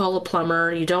don't call a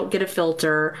plumber, you don't get a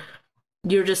filter.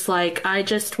 You're just like, I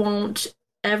just won't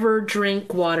ever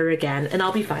drink water again, and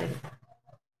I'll be fine.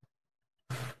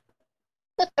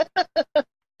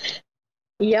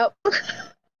 Yep.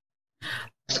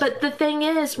 But the thing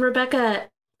is, Rebecca,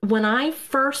 when I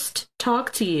first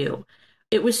talked to you,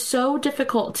 it was so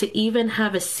difficult to even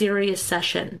have a serious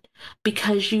session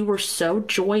because you were so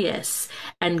joyous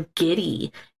and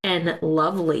giddy and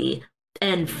lovely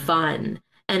and fun.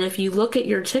 And if you look at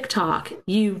your TikTok,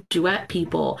 you duet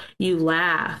people, you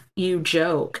laugh, you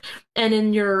joke. And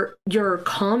in your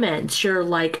comments, you're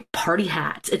like party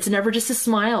hats. It's never just a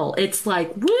smile. It's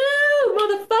like, woo,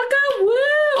 motherfucker,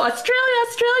 woo, Australia,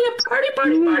 party.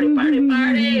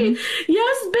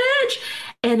 Yes, bitch.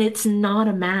 And it's not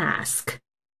a mask.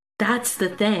 That's the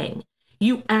thing.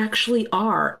 You actually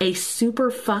are a super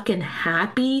fucking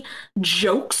happy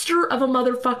jokester of a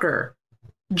motherfucker.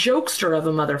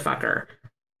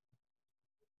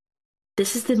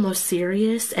 This is the most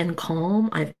serious and calm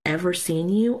I've ever seen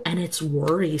you, and it's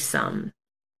worrisome.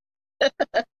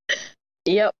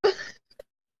 Yep.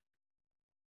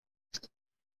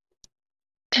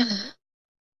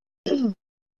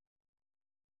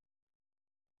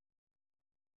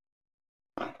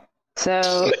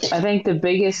 So I think the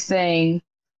biggest thing,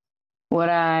 what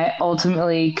I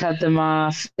ultimately cut them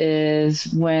off, is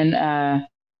when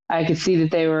I could see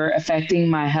that they were affecting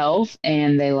my health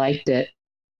and they liked it.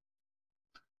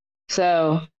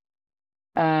 So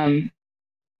um,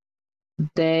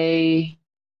 I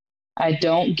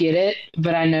don't get it,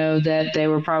 but I know that they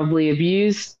were probably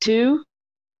abused too.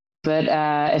 But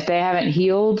if they haven't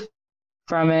healed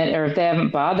from it, or if they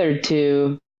haven't bothered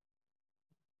to,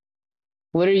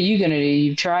 what are you going to do?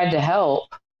 You've tried to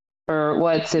help for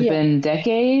what's it Yeah. been,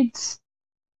 decades?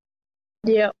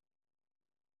 Yep.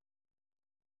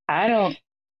 I don't,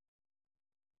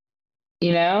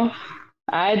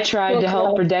 I tried Well, to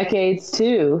help for decades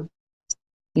too.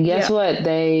 And guess Yeah. what?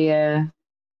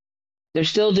 They're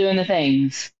still doing the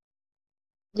things.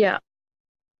 Yeah.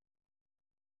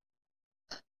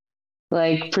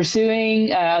 Like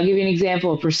pursuing, I'll give you an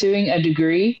example of pursuing a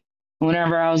degree.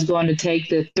 Whenever I was going to take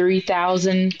the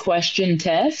 3,000 question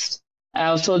test,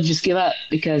 I was told to just give up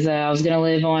because I was going to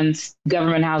live on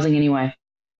government housing anyway.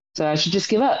 So I should just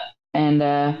give up. And,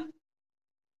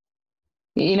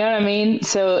 you know what I mean?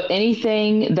 So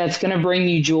anything that's going to bring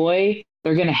you joy,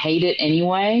 they're going to hate it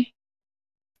anyway.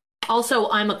 Also,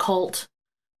 I'm a cult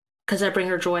because I bring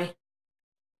her joy.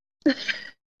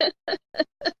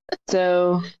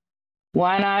 So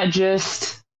why not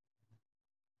just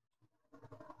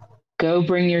go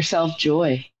bring yourself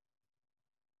joy?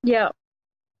 Yep.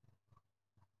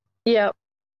 Yep.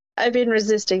 I've been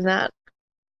resisting that.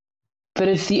 But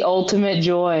it's the ultimate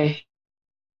joy.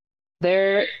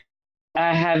 I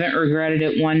haven't regretted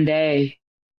it one day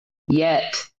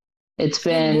yet. It's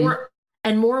been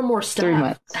and more 3 stuff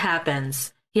months.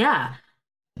 happens. Yeah.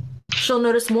 She'll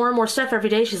notice more and more stuff every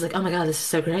day. She's like, oh my God, this is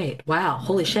so great. Wow,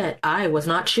 holy shit. I was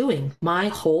not chewing my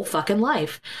whole fucking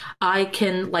life. I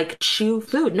can like chew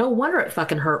food. No wonder it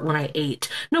fucking hurt when I ate.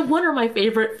 No wonder my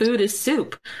favorite food is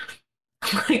soup.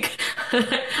 Like,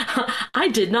 I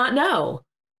did not know.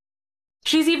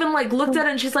 She's even like looked at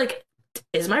it and she's like,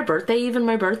 is my birthday even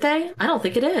my birthday? I don't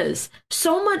think it is.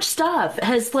 So much stuff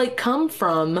has like come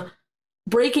from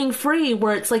breaking free,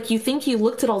 where it's like you think you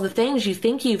looked at all the things, you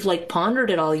think you've like pondered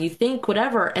it all, you think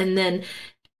whatever, and then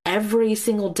every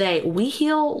single day we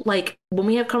heal. Like when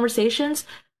we have conversations,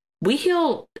 we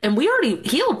heal, and we already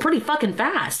healed pretty fucking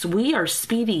fast. We are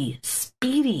speedy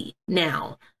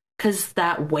now because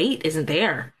that weight isn't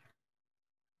there.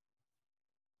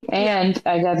 And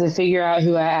I got to figure out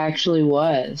who I actually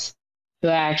was, who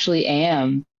I actually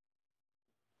am.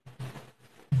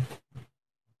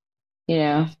 You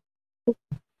know?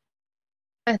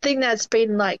 I think that's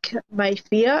been like my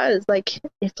fear is like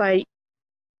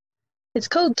it's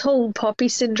called tall poppy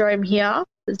syndrome here.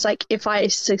 It's like if I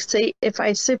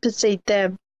supersede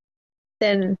them,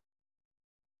 then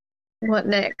what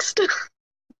next?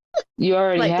 You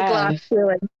already Like the glass have.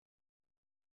 ceiling.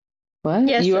 What?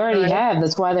 Yes, You already no. have.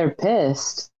 That's why they're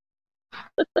pissed.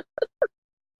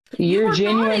 You're were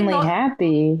genuinely nodding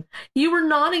happy. You were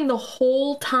nodding the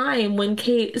whole time when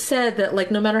Kate said that,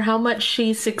 like, no matter how much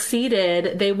she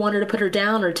succeeded, they wanted to put her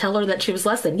down or tell her that she was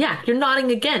less than. Yeah, you're nodding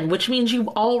again, which means you're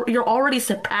already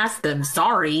surpassed them.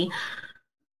 Sorry.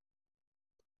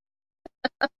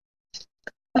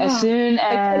 As soon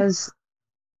as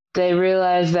they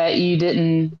realize that you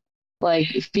didn't like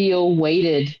feel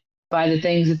weighted by the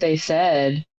things that they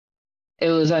said, it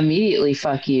was immediately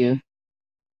fuck you.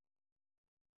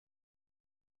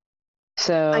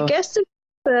 So I guess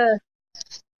the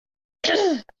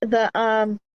the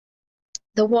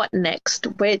what next?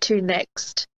 Where to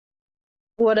next?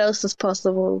 What else is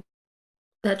possible?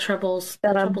 That troubles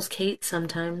Kate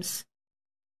sometimes.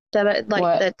 That I, like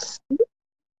What? that's The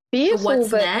fearful, what's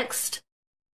but next?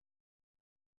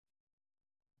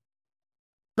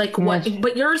 Like What? what?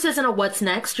 But yours isn't a what's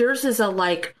next. Yours is a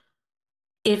like,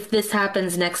 if this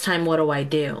happens next time, what do I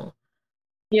do?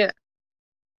 yeah,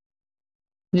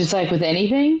 just like with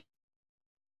anything,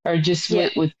 or just Yeah.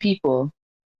 with people.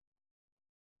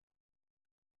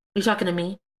 Are you talking to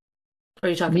me? Or are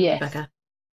you talking Yes. to Rebecca?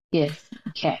 Yes.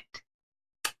 Okay.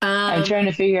 I'm trying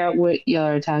to figure out what y'all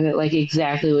are talking, like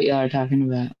exactly what y'all are talking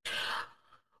about.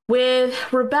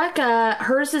 With Rebecca,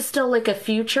 hers is still like a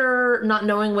future, not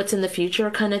knowing what's in the future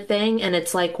kind of thing. And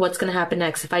it's like, what's going to happen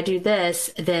next? If I do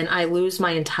this, then I lose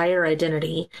my entire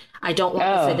identity. I don't want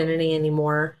this identity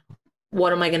anymore.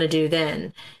 What am I going to do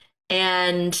then?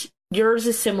 And yours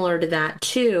is similar to that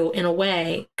too, in a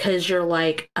way, because you're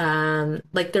like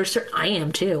there's I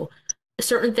am too.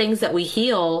 Certain things that we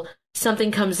heal,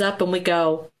 something comes up and we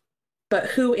go, but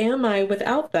who am I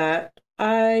without that?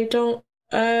 I don't,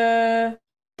 that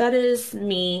is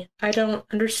me. I don't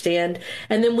understand.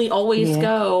 And then we always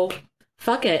go,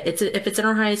 fuck it. If it's in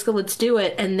our high school, let's do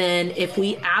it. And then if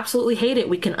we absolutely hate it,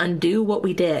 we can undo what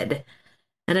we did.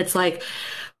 And it's like,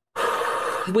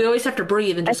 we always have to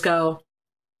breathe and just go,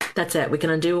 that's it. We can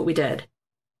undo what we did.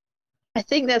 I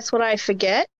think that's what I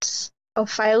forget or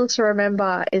fail to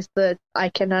remember is that I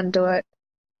can undo it.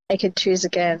 I can choose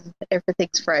again.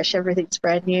 Everything's fresh. Everything's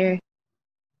brand new. I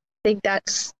think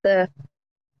that's the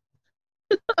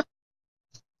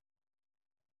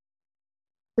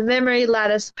the memory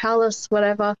lattice, palace,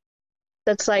 whatever,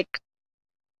 that's like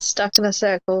stuck in a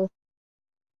circle.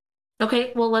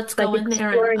 Okay, well, let's go in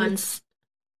there and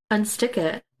unstick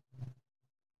it.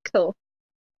 Cool.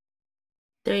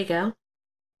 There you go.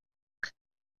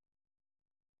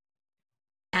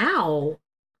 Ow.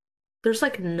 There's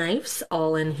like knives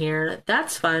all in here.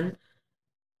 That's fun.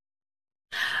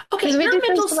 Okay, your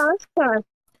mental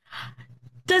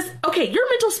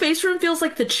space room feels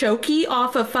like the Chokey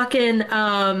off of fucking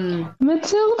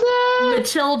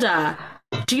Matilda.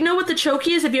 Do you know what the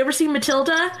Chokey is? Have you ever seen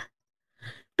Matilda?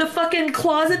 The fucking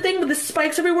closet thing with the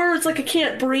spikes everywhere. It's like I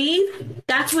can't breathe.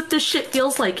 That's what this shit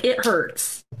feels like. It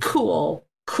hurts. Cool.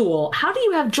 How do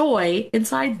you have joy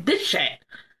inside this shit?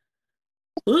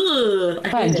 Ugh, I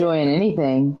find joy in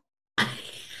anything. I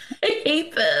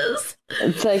hate this.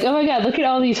 It's like, oh my god, look at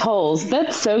all these holes.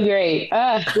 That's so great.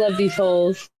 I love these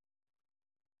holes.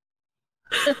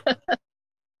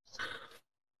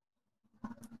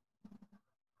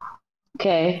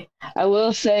 Okay. I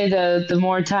will say, though, the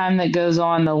more time that goes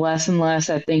on, the less and less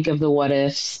I think of the what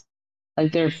ifs.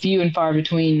 Like, they're few and far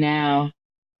between now.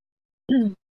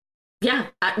 Yeah,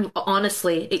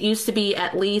 honestly, it used to be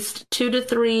at least 2 to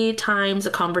 3 times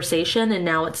a conversation, and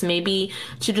now it's maybe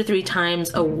 2 to 3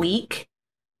 times a week.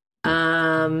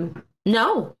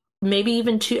 No, maybe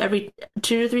even 2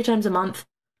 to 3 times a month.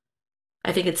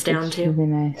 I think it's down to. Really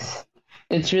nice.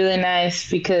 It's really nice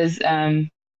because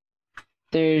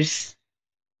there's,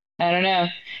 I don't know,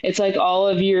 it's like all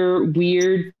of your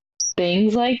weird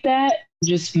things like that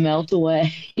just melt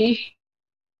away.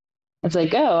 It's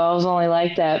like, oh, I was only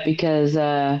like that because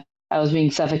I was being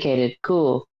suffocated.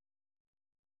 Cool.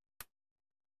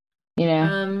 You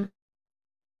know?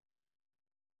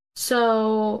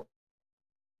 So,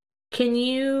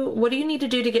 what do you need to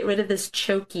do to get rid of this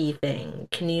Chokey thing?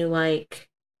 Can you, like,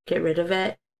 get rid of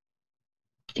it?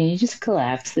 Can you just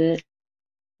collapse it?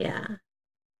 Yeah.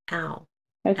 Ow.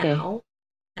 Okay.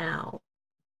 Ow.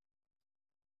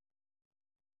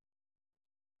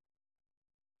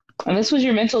 And this was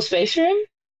your mental space room?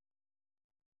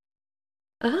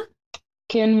 Uh-huh.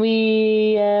 Can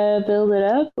we build it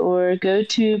up or go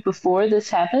to before this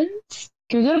happens?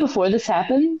 Can we go to before this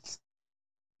happens?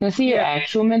 Let's see your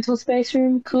actual mental space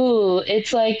room. Cool.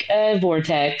 It's like a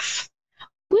vortex.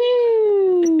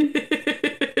 Woo!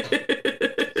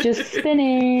 Just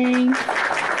spinning.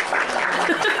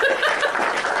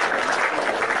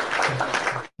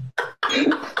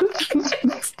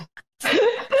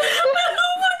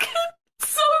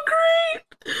 So great!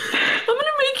 I'm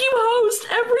gonna make you host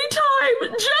every time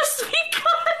just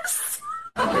because.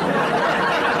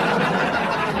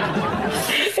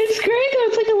 It's great though.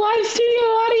 It's like a live studio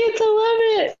audience. I love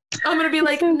it. I'm gonna be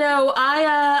like, no,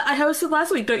 I hosted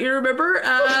last week. Don't you remember?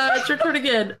 It's your turn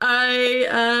again. Where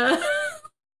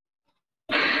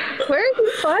are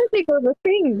you finding all the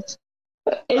things?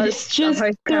 It's just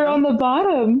they're on the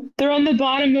bottom. They're on the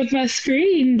bottom of my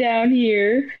screen down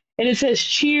here. And it says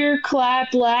cheer,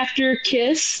 clap, laughter,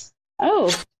 kiss.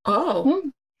 Oh.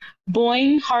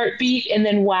 Boing, heartbeat, and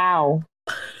then wow.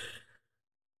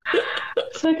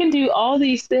 So I can do all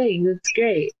these things. It's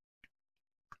great.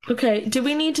 Okay. Do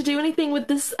we need to do anything with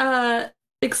this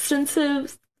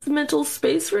extensive mental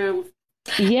space room?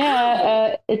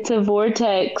 Yeah, it's a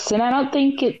vortex, and I don't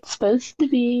think it's supposed to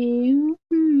be.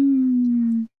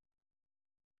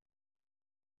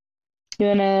 You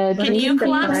wanna? Can you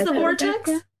collapse the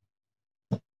vortex?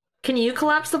 Can you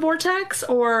collapse the vortex,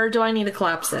 or do I need to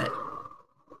collapse it?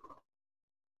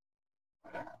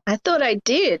 I thought I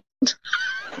did.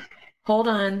 Hold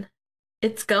on.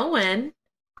 It's going.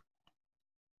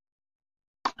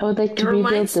 I would like to It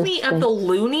reminds me of the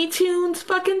Looney Tunes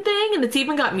fucking thing, and it's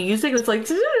even got music, and it's like...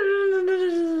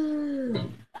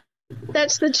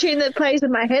 That's the tune that plays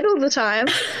in my head all the time.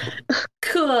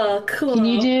 Cool. Can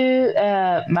you do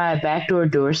my backdoor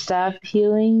doorstop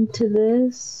healing to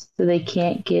this so they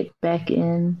can't get back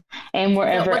in? And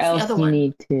wherever else you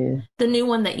need to. The new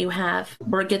one that you have,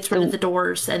 where it gets rid of the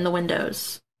doors and the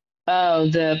windows. Oh,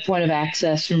 the point of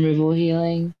access removal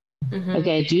healing? Mhm.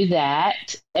 Okay, do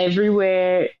that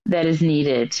everywhere that is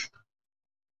needed.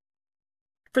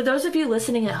 For those of you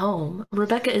listening at home,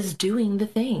 Rebecca is doing the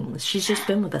things. She's just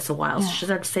been with us a while, so she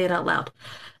doesn't have to say it out loud.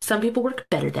 Some people work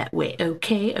better that way.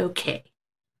 Okay, okay.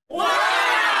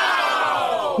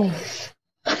 Yes.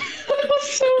 That was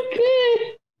so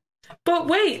good. But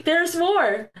wait, there's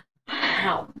more.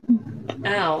 Ow.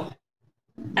 Ow.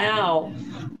 Ow.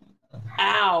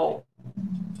 Ow.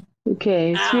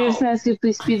 Okay, Spirit Master,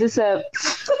 please speed this up.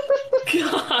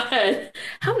 God.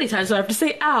 How many times do I have to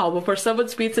say ow before someone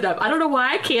speeds it up? I don't know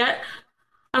why I can't.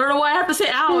 I don't know why I have to say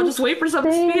ow and just wait for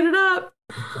someone to speed it up.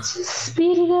 Just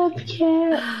speed it up,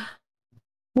 cat.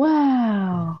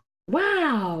 Wow.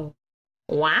 Wow.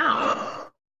 Wow.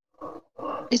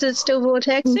 Is it still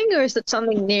vortexing or is it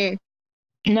something new?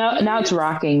 No, now it's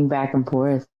rocking back and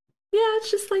forth. Yeah,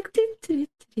 it's just like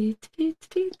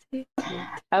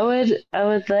I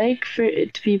would like for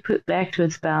it to be put back to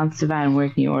its balanced divine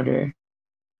working order.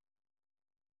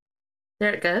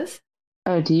 There it goes.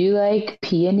 Oh, do you like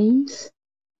peonies? Is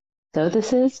that what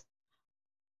this is?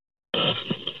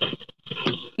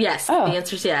 Yes, Oh. the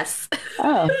answer's yes.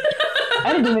 Oh,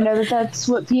 I didn't even know that that's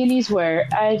what peonies were.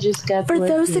 I just got For the word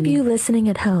those of peony. you listening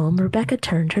at home, Rebecca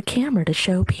turned her camera to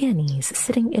show peonies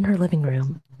sitting in her living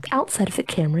room, outside of the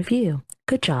camera view.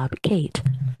 Good job, Kate.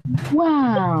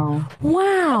 Wow.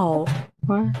 Wow.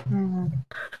 Wow.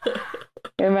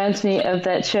 It reminds me of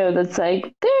that show that's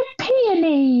like, they're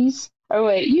peonies. Or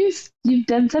wait, you've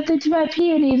done something to my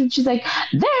peonies. And she's like,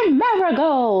 they're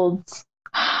marigolds.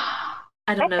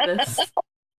 I don't know this.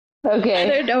 I Okay.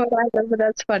 don't know what either, but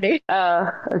that's funny.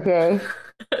 Okay.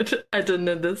 I didn't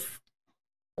know this.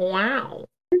 Wow.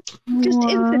 Just Wow.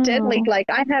 incidentally, like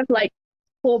I have like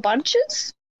 4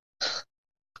 bunches.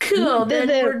 Cool, They're then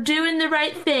the- we're doing the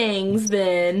right things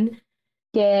then.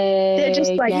 Yay. They're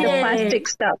just like the Yay. plastic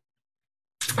stuff.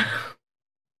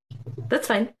 That's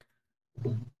fine.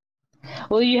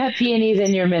 Well, you have peonies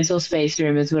in your mental space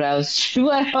room is what I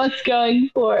was going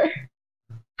for.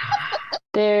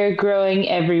 They're growing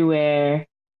everywhere.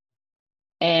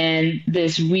 And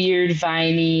this weird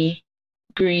viney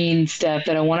green stuff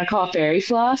that I want to call fairy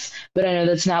floss, but I know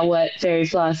that's not what fairy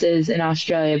floss is in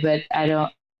Australia, but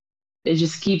it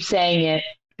just keeps saying it,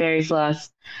 fairy floss.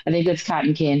 I think that's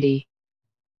cotton candy.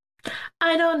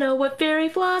 I don't know what fairy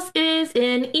floss is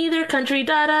in either country.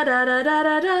 Da da da da da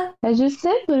da da. I just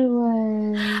said what it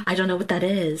was. I don't know what that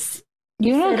is.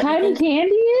 You know what said, I cotton think-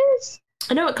 candy is?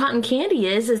 I know what cotton candy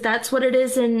is. Is that's what it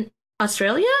is in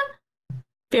Australia?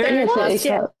 Fairy Yeah, floss? it's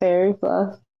called fairy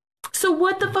floss. So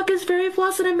what the fuck is fairy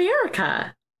floss in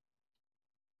America?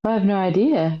 I have no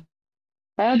idea.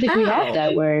 I don't think we Ow. have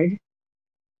that word.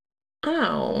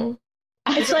 Oh.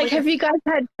 It's like, have you guys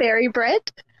had fairy bread?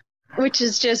 Which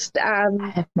is just I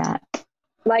have not.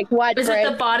 like white Is bread.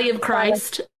 it the body of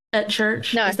Christ at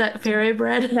church? No. Is that fairy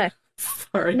bread? No.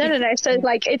 Sorry. No. So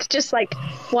like it's just like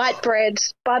white bread,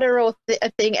 butter or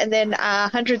a thing, and then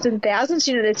hundreds and thousands.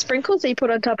 You know, there's sprinkles that you put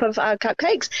on top of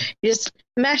cupcakes. You just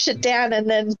mash it down, and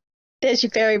then there's your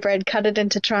fairy bread. Cut it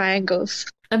into triangles.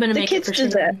 I'm gonna The make it for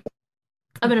kids' Shannon.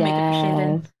 I'm gonna make it for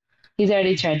Shannon. Yes. He's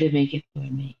already tried to make it for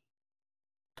me.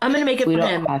 I'm gonna make it We for don't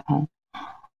him. have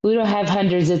we don't have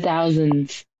hundreds of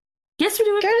thousands. Yes, we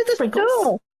do. We've Go to got the sprinkles.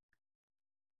 store.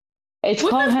 It's We've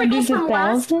called got sprinkles hundreds of from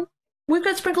last- thousands. We've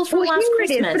got sprinkles from Well, last here it is,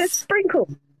 Christmas. but it's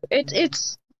sprinkled.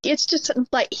 It's just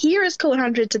like here is called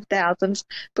hundreds of thousands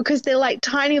because they're like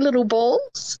tiny little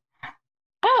balls.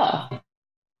 Oh,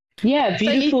 yeah, So you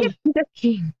beautiful. get-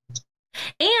 king.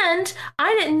 And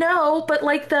I didn't know, but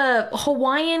like the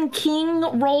Hawaiian king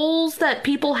rolls that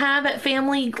people have at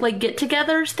family like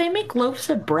get-togethers, they make loaves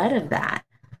of bread of that.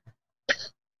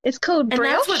 It's called And that's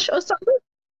brioche what- or something.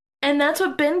 And that's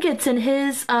what Ben gets in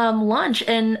his lunch.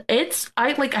 And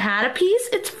I like had a piece.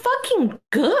 It's fucking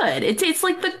good. It's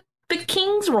like the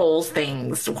king's rolls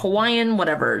things, Hawaiian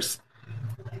whatevers.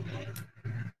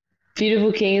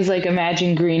 Beautiful king is like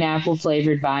imagine green apple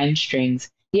flavored vine strings.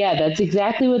 Yeah, that's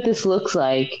exactly what this looks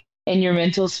like in your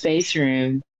mental space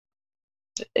room.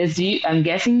 I'm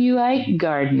guessing you like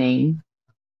gardening.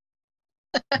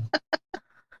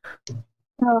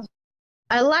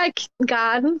 I like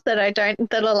gardens that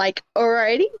are like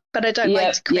already, but I don't like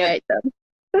Yep, to create them.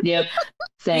 Yep,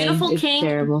 same. Beautiful It's king.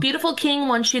 terrible. Beautiful king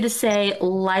wants you to say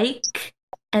like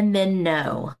and then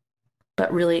no,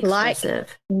 but really Like.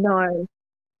 expressive. No,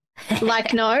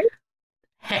 like no.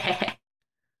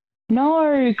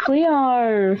 No,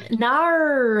 Cleo.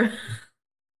 Nar.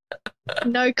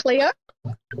 No, Cleo.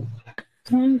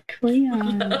 No,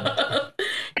 Cleo.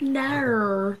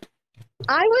 Nar.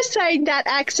 I was saying that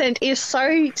accent is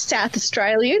so South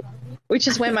Australian. which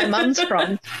is where my mum's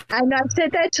from. And I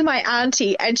said that to my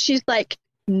auntie, and she's like,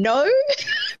 no.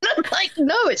 I'm like,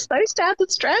 no, it's so South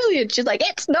Australian. She's like,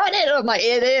 it's not it. I'm like,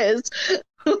 it is.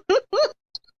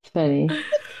 Funny.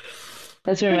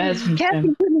 That's where my husband's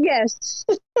Kathy, from. yes.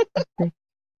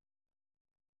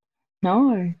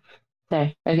 No.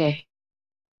 Sorry. Okay.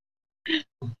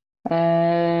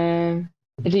 Do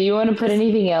you want to put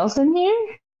anything else in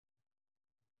here?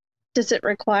 Does it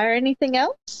require anything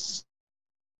else?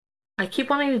 I keep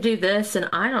wanting to do this, and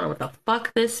I don't know what the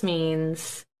fuck this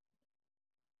means.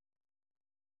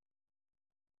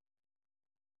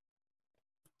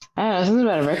 I don't know, something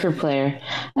about a record player.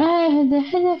 I had the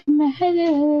head of my head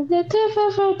of the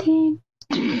 2014.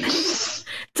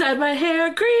 Dyed my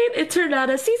hair green, it turned out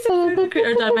a C6 green,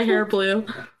 or dyed my hair blue.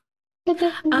 I've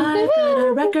got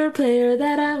a record player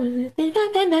that I was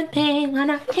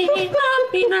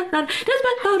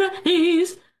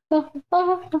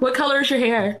What color is your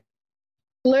hair?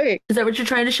 Blue. Is that what you're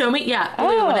trying to show me? Yeah,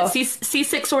 blue, and it's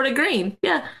C6 sort of green.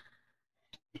 Yeah.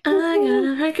 I got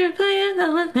a record player that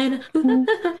was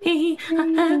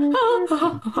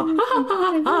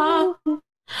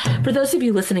For those of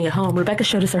you listening at home, Rebecca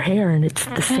showed us her hair, and it's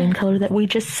the same color that we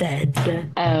just said.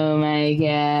 Oh my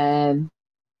god.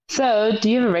 So,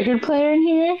 do you have a record player in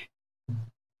here?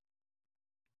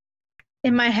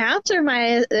 In my house or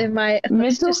I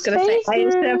was just going to say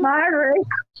ASMR room.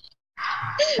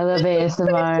 I love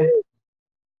ASMR.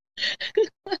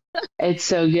 It's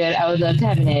so good. I would love to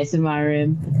have an ASMR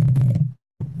room.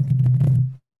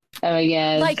 Oh my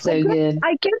god, it's so good.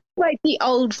 I guess like the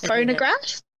old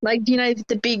phonograph, like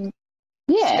the big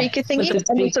speaker thingy,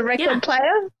 and it's a record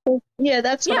player. Yeah,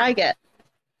 that's what I get.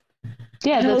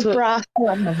 Yeah, that's what brass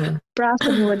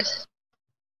and wood.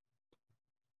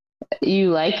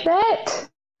 You like that?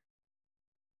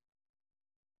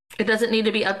 It doesn't need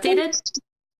to be updated?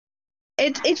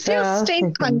 It feels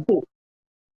steampunky.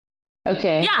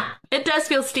 Okay. Yeah, it does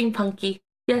feel steampunky.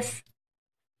 Yes.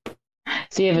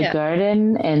 So you have a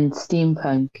garden and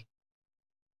steampunk.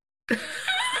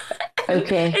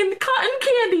 Okay. And cotton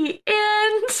candy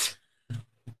and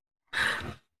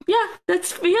yeah,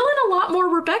 that's feeling a lot more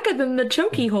Rebecca than the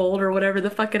chokey hold or whatever the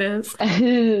fuck it is.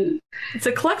 It's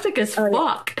eclectic as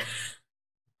fuck.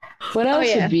 What else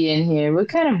should be in here? What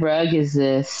kind of rug is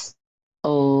this?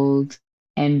 Old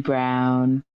and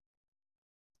brown.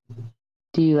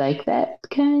 Do you like that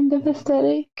kind of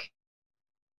aesthetic?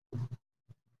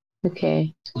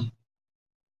 Okay.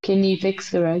 Can you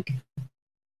fix the rug?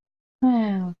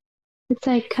 Wow. It's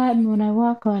like cotton when I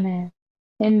walk on it.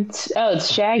 And it's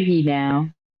shaggy now.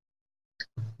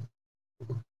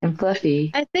 And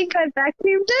fluffy. I think I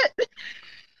vacuumed it.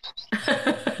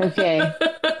 Okay.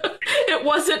 It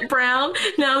wasn't brown.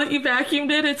 Now that you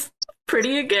vacuumed it, it's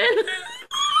pretty again.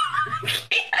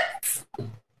 Yes.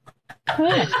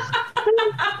 Like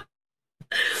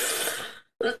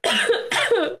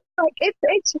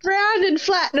it's brown and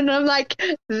flat, and I'm like,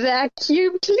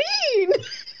 vacuum clean.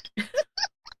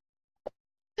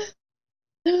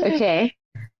 Okay.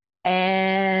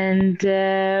 And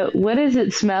what does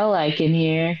it smell like in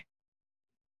here?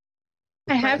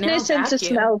 I have no sense of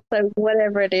smell, so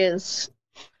whatever it is.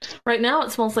 Right now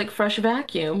it smells like fresh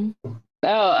vacuum.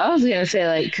 Oh, I was gonna say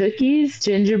like cookies,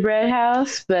 gingerbread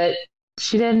house, but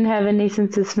she doesn't have any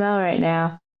sense of smell right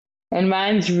now. And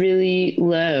mine's really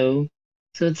low.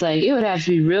 So it's like it would have to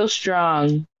be real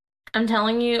strong. I'm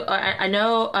telling you, I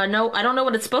know, I don't know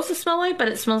what it's supposed to smell like, but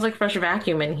it smells like fresh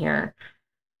vacuum in here.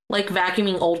 Like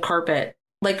vacuuming old carpet.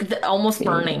 Like almost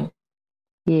burning.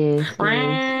 Yes. Do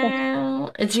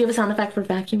you have a sound effect for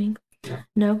vacuuming?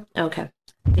 No? Okay.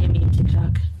 Damn you,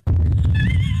 TikTok.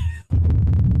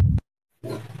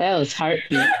 That was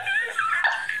heartbeat.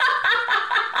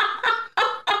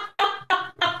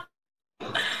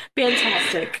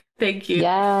 Fantastic. Thank you.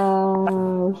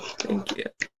 Yeah. Thank you.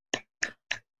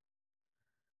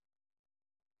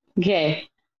 Okay.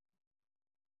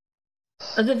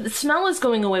 The smell is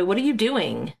going away. What are you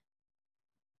doing?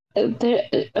 Open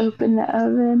the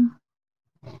oven.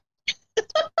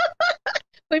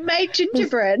 We made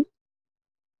gingerbread.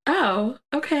 Oh,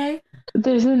 okay.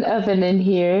 There's an oven in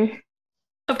here.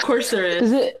 Of course there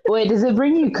is. Does it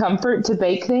bring you comfort to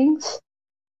bake things?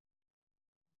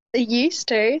 It used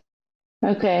to.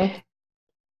 Okay.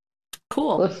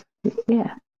 Cool. Well,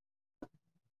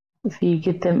 if you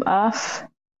get them off.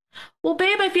 Well,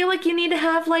 babe, I feel like you need to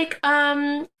have like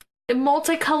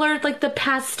multicolored, like the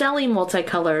pastel-y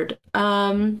multicolored.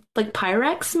 Like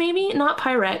Pyrex, maybe? Not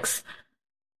Pyrex.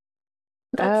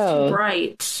 That's too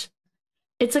bright.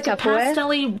 It's like Tupperware? a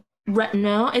pastel-y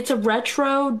no, it's a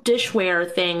retro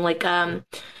dishware thing. Like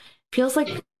feels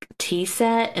like tea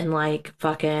set and like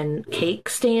fucking cake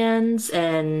stands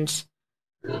and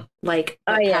like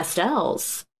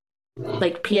pastels,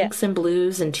 like pinks and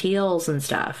blues and teals and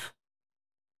stuff.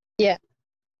 Yeah.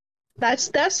 That's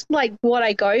like what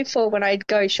I go for when I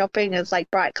go shopping, is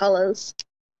like bright colors.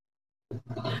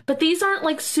 But these aren't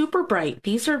like super bright.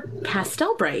 These are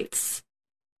pastel brights.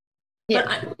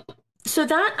 Yeah. So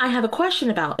that I have a question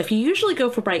about. If you usually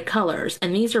go for bright colors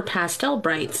and these are pastel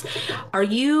brights,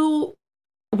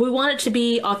 we want it to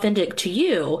be authentic to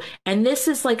you, and this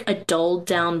is like a dulled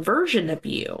down version of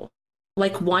you.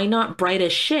 Like, why not bright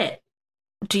as shit?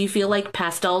 Do you feel like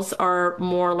pastels are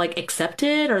more like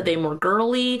accepted? Are they more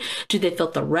girly? Do they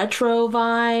fit the retro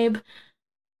vibe?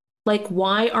 Like,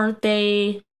 why aren't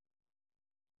they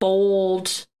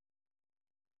bold?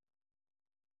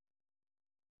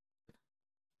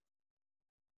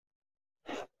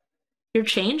 You're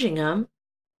changing them.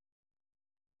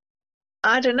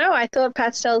 I don't know. I thought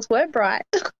pastels were bright.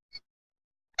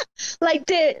 like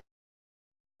the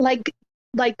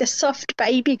soft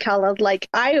baby color. Like,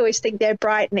 I always think they're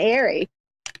bright and airy.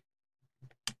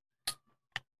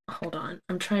 Hold on.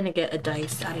 I'm trying to get a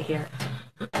dice out of here.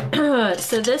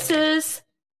 So this is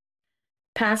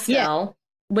pastel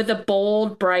with a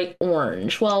bold, bright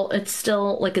orange. Well, it's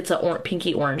still like it's a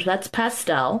pinky orange. That's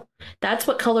pastel. That's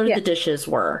what color the dishes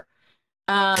were.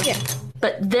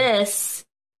 But this...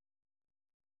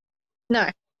 No.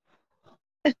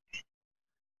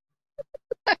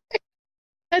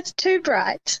 That's too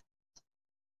bright.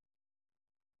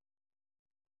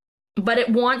 But it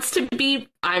wants to be...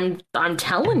 I'm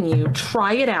telling you,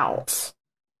 try it out.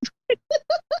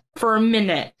 For a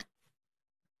minute.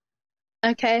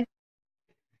 Okay.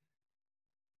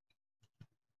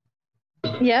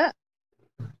 Yeah.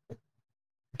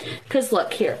 Because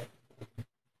look, here.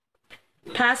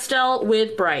 Pastel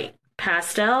with bright.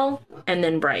 Pastel and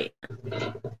then bright.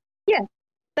 Yeah.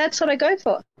 That's what I go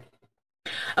for.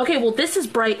 Okay, well, this is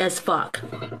bright as fuck.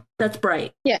 That's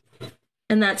bright. Yeah.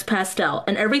 And that's pastel.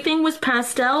 And everything was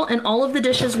pastel, and all of the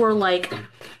dishes were like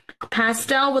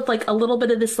pastel with like a little bit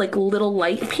of this like little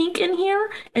light pink in here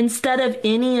instead of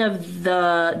any of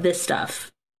this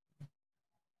stuff.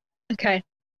 Okay.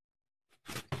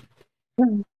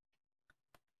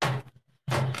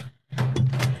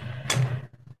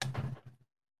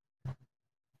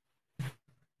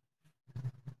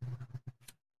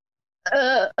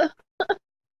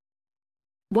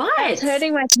 What? That's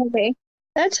hurting my tummy.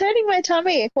 That's hurting my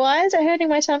tummy. Why is it hurting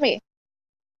my tummy?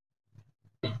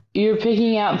 You're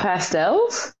picking out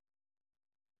pastels?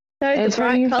 No, the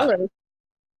bright colors.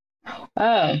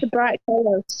 Oh. The bright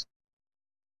colors.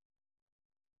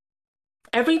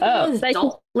 Everything is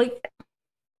dull. Like,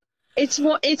 it's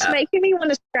making me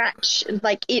want to scratch and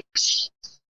like itch.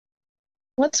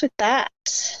 What's with that?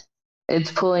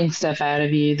 It's pulling stuff out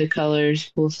of you. The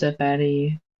colors pull stuff out of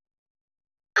you.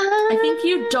 I think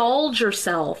you dulled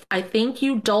yourself. I think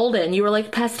you dulled it. And you were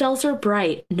like, pastels are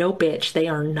bright. No, bitch, they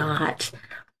are not.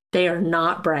 They are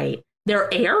not bright.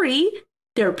 They're airy.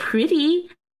 They're pretty,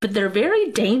 but they're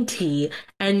very dainty.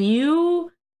 And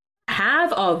you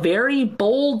have a very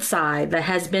bold side that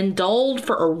has been dulled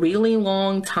for a really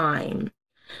long time.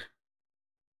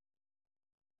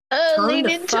 Lean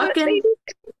into it. Lean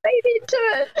into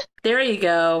it. There you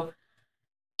go.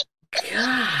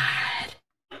 God.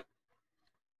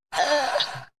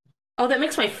 Oh, that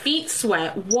makes my feet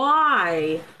sweat.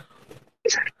 Why?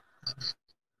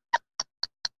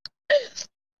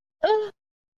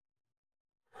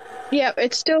 Yeah,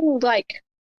 it's still like,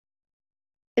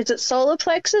 is it solar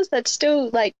plexus? That's still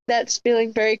like, that's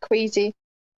feeling very queasy.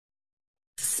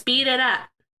 Speed it up.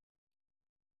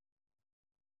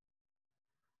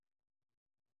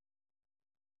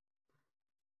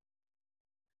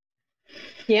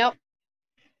 Yep.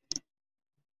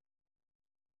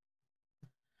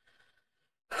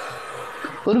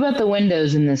 What about the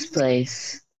windows in this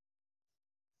place?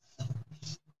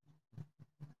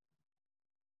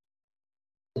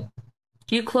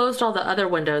 You closed all the other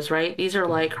windows, right? These are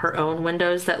like her own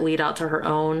windows that lead out to her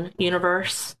own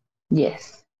universe.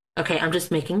 Yes. Okay, I'm just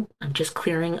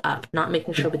clearing up. Not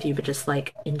making sure with you, but just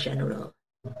like in general.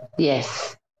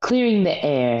 Yes. Clearing the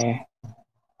air.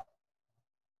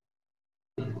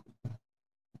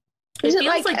 Is it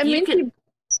like a minty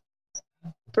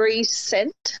breeze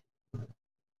scent?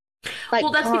 Like,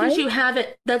 well, because you have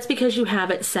it. That's because you have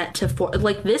it set to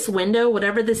like this window,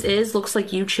 whatever this is, looks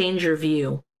like you change your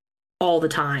view all the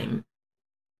time.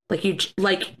 Like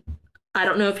I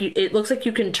don't know if you. It looks like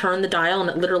you can turn the dial, and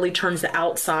it literally turns the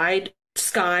outside,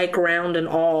 sky, ground, and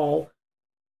all.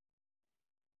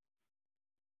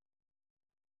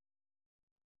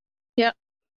 Yep.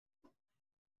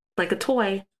 Like a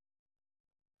toy.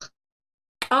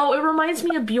 Oh, it reminds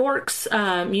me of Bjork's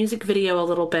music video a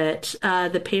little bit.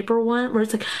 The paper one, where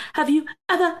it's like, have you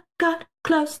ever got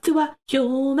close to a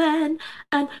human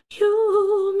and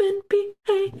human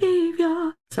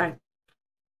behavior? Sorry.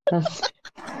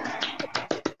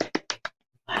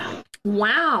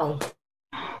 Wow.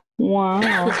 Wow.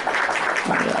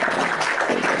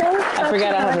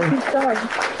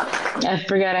 I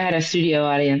forgot I had a studio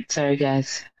audience. Sorry,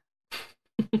 guys.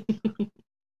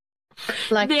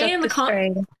 Like They Doctor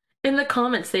Strange. in the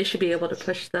comments, they should be able to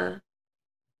push the.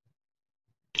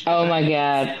 Oh my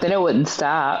god. Then it wouldn't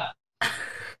stop.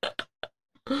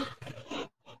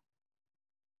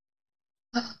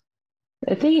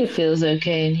 I think it feels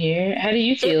okay in here. How do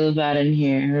you feel about in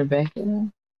here, Rebecca?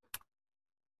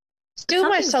 Still,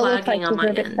 my Something's solar lagging plexus on is my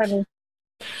a bit end. funny.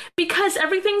 Because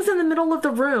everything's in the middle of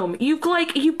the room. You've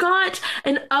got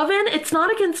an oven. It's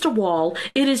not against a wall.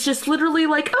 It is just literally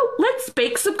like, oh, let's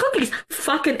bake some cookies.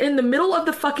 Fucking in the middle of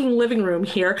the fucking living room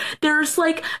here. There's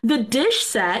like the dish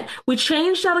set. We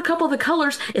changed out a couple of the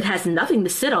colors. It has nothing to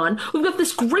sit on. We've got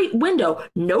this great window.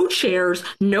 No chairs,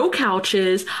 no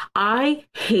couches. I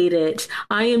hate it.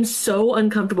 I am so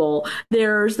uncomfortable.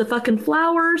 There's the fucking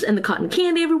flowers and the cotton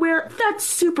candy everywhere. That's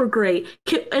super great.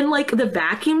 And like the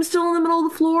vacuum's still in the middle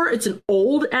of the floor. It's an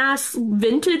old ass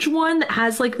vintage one that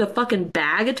has like the fucking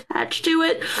bag attached to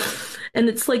it. And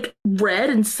it's like red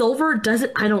and silver.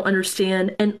 I don't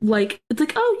understand. And like, it's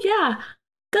like, oh yeah,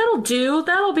 that'll do.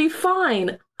 That'll be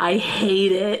fine. I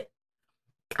hate it.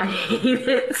 I hate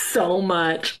it so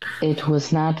much. It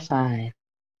was not fine.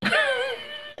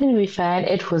 It'll be fine.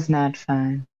 It was not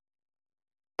fine.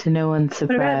 To no one's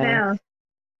What about surprise. now?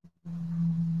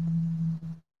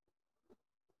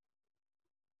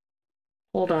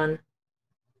 Hold on.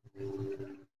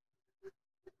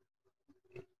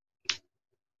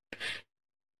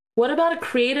 What about a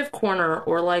creative corner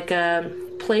or like a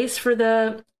place for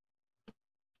the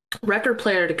record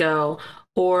player to go,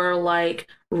 or like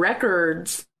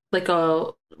records, like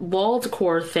a wall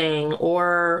decor thing,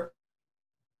 or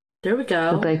there we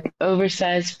go. With like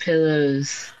oversized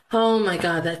pillows. Oh my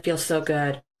God, that feels so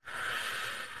good.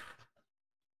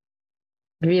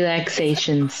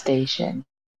 Relaxation station.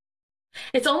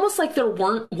 It's almost like there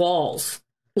weren't walls.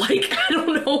 Like, I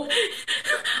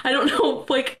don't know.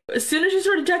 Like, as soon as you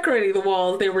started decorating the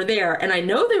walls, they were there. And I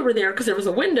know they were there because there was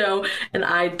a window and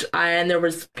and there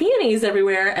was peonies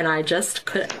everywhere. And I just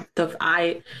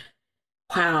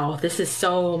wow, this is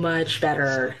so much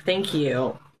better. Thank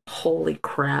you. Holy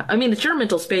crap. I mean, it's your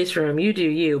mental space room. You do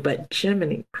you, but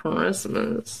Jiminy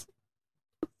Christmas.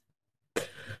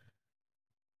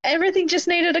 Everything just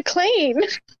needed a clean.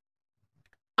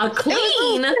 A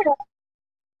clean?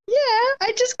 Yeah,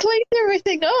 I just cleaned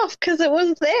everything off because it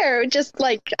was there. Just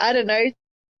like, I don't know,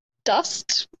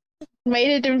 dust made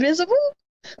it invisible.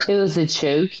 It was a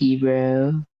chokey,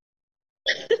 bro.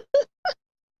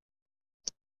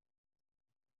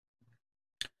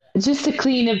 Just to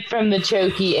clean it from the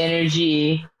chokey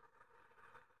energy.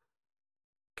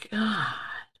 God.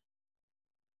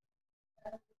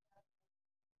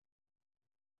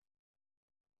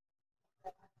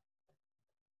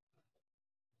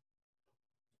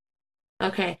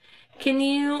 Okay. Can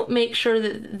you make sure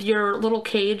that your little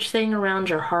cage thing around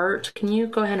your heart, can you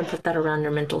go ahead and put that around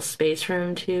your mental space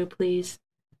room too, please?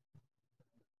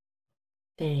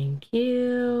 Thank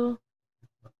you.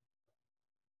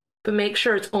 But make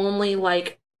sure it's only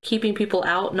like keeping people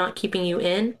out, not keeping you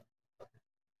in.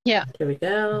 Yeah. There we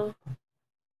go.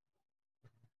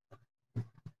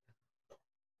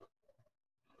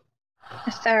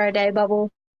 A Faraday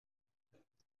bubble.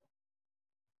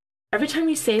 Every time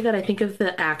you say that, I think of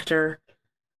the actor.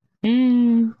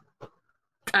 Mm.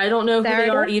 I don't know who they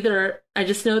are Faraday? either. I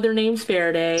just know their name's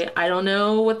Faraday. I don't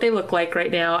know what they look like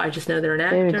right now. I just know they're an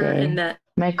actor Faraday. and that.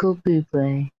 Michael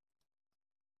Bublé.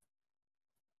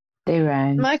 They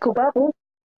rhyme. Michael Bubble.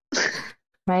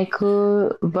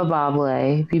 Michael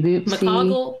Bublé. Boopsie.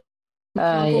 McCoggle.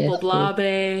 Yes, yes.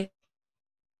 Blabbe.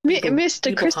 Mr.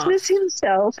 People Christmas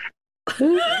himself.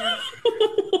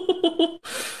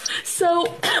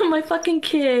 So my fucking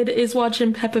kid is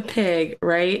watching Peppa Pig,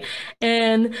 right?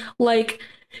 And like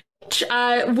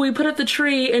we put up the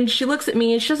tree and she looks at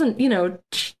me and she doesn't,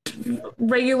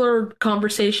 regular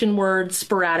conversation words,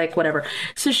 sporadic, whatever.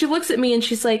 So she looks at me and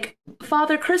she's like,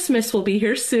 Father Christmas will be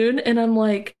here soon. And I'm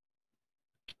like,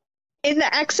 In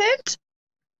the accent?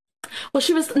 well,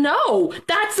 no,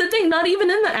 that's the thing, not even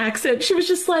in the accent. She was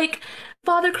just like,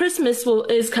 Father Christmas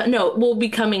will be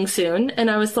coming soon. And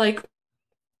I was like,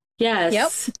 yes,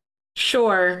 Yep.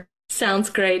 sure, sounds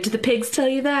great. Did the pigs tell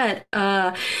you that?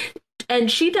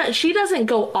 And she doesn't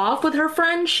go off with her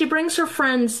friends. She brings her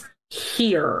friends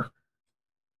here.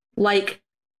 Like,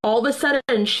 all of a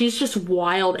sudden, she's just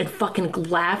wild and fucking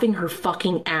laughing her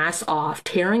fucking ass off,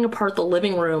 tearing apart the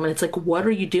living room. And it's like, what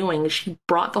are you doing? She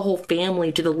brought the whole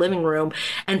family to the living room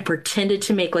and pretended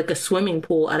to make like a swimming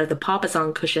pool out of the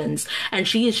Papasan cushions. And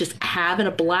she is just having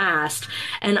a blast.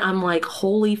 And I'm like,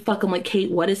 holy fuck. I'm like, Kate,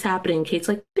 what is happening? Kate's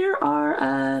like, there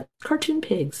are cartoon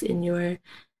pigs in your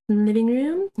living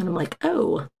room. And I'm like,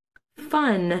 oh,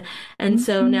 fun. And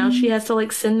so now she has to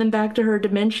like send them back to her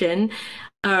dimension,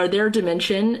 their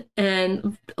dimension,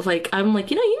 and like I'm like,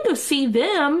 you can go see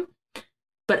them,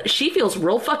 but she feels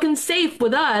real fucking safe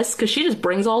with us because she just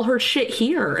brings all her shit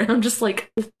here, and I'm just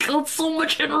like, got so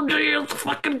much energy. It's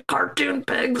fucking cartoon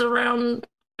pigs around.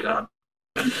 God.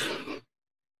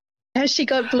 Has she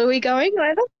got Bluey going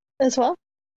later as well?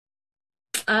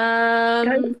 A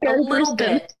little Brisbane.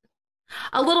 bit.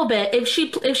 A little bit. If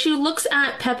she looks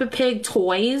at Peppa Pig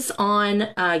toys on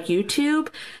YouTube,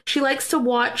 she likes to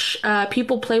watch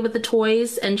people play with the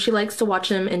toys, and she likes to watch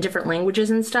them in different languages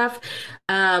and stuff,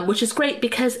 which is great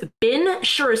because Ben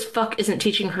sure as fuck isn't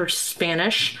teaching her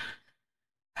Spanish.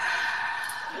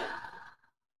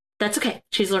 That's okay.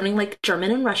 She's learning like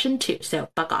German and Russian too, so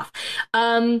fuck off.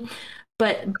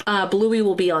 But Bluey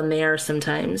will be on there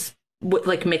sometimes,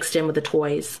 like mixed in with the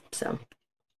toys. So.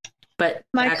 But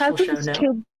my cousin's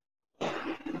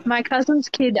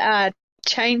kid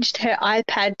changed her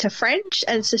iPad to French,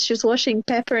 and so she was watching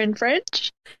Pepper in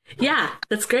French. Yeah,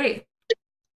 that's great.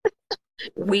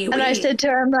 And I said to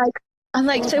her, I'm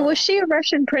like, so was she a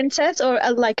Russian princess or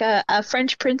a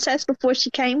French princess before she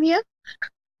came here?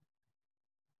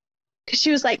 Because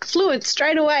she was like fluent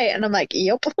straight away, and I'm like,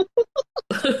 yep.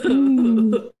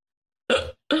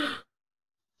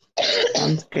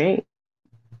 Sounds great.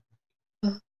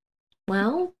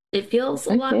 Well, it feels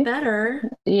a lot better.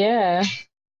 Yeah.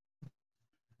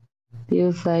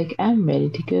 Feels like I'm ready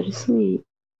to go to sleep.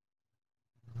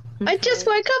 Okay. I just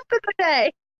woke up for the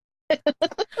day.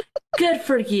 Good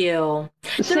for you.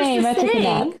 Same, I took a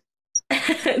nap.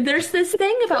 There's this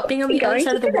thing about being on the other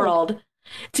side of the world.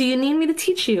 Do you need me to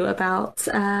teach you about...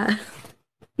 No.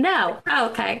 Oh,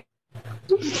 okay.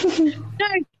 No,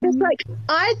 it's like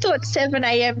I thought 7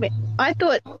 a.m. I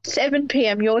thought 7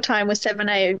 p.m. your time was 7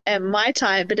 a.m. my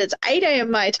time, but it's 8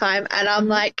 a.m. my time, and I'm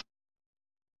like,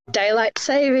 daylight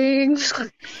savings.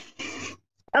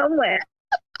 Somewhere.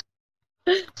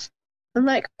 I'm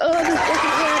like, oh, this doesn't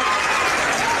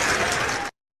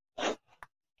work.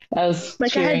 I was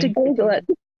like cheering. I had to Google it.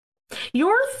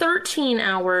 You're 13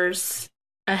 hours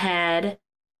ahead.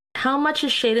 How much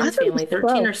is Shaden's family?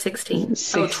 13 or 16?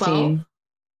 16. Oh, 12.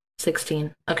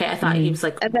 16. Okay, I thought he was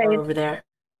like more over there.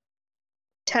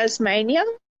 Tasmania?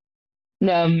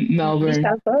 No, Melbourne.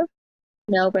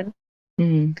 Melbourne.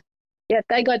 Mm-hmm. Yeah,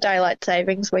 they got daylight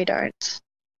savings. We don't.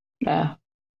 Yeah.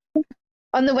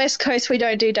 On the West Coast, we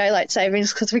don't do daylight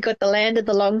savings because we got the land of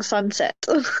the long sunset.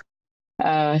 Oh,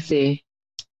 I see.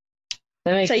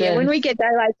 That makes sense. Yeah, when we get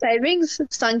daylight savings, the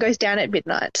sun goes down at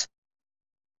midnight.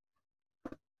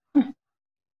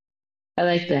 I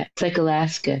like that. It's like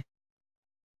Alaska.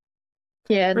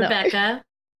 Yeah, Rebecca,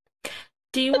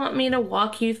 do you want me to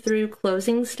walk you through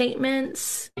closing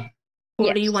statements?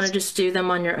 Or do you want to just do them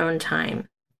on your own time?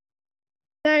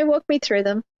 No, walk me through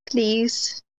them,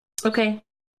 please. Okay.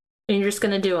 And you're just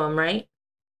going to do them, right?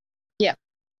 Yeah.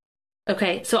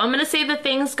 Okay, so I'm going to say the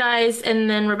things, guys, and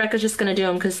then Rebecca's just going to do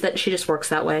them because she just works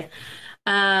that way.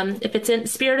 If it's in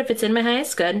Spirit, if it's in my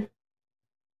highest good,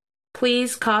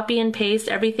 please copy and paste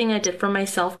everything I did for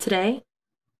myself today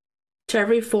to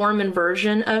every form and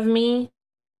version of me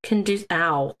conducive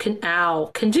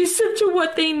to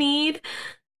what they need.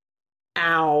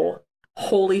 Ow.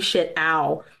 Holy shit,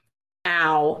 ow.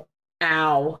 Ow.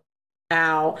 Ow.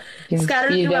 Ow. You can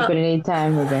Scattered speed throughout... up at any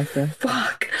time, Rebecca.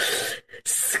 Fuck.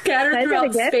 Scattered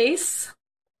throughout space.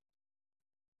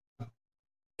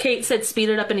 Kate said speed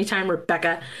it up anytime,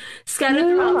 Rebecca. Scattered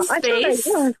throughout space.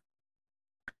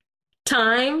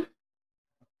 Time.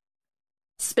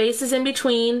 Spaces in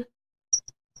between.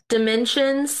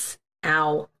 Dimensions.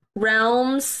 Ow.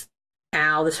 Realms.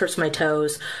 Ow, this hurts my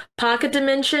toes. Pocket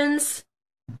dimensions.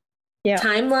 Yeah.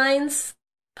 Timelines.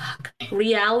 Fuck.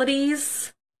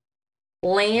 Realities.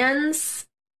 Lands.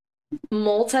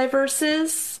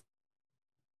 Multiverses.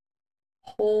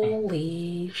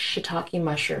 Holy shiitake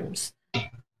mushrooms.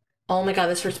 Oh my god,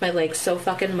 this hurts my legs so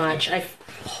fucking much.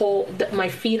 My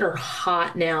feet are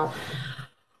hot now.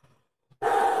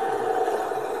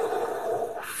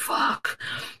 Fuck.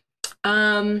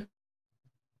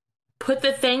 Put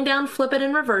the thing down, flip it,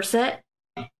 and reverse it.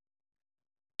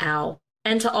 Ow.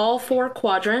 And to all 4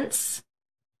 quadrants.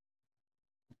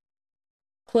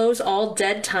 Close all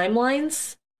dead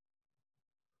timelines.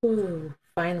 Ooh,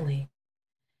 Finally.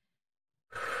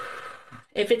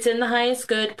 If it's in the highest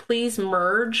good, please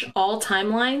merge all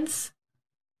timelines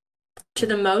to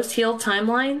the most healed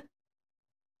timeline.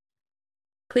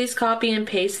 Please copy and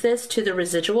paste this to the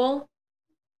residual.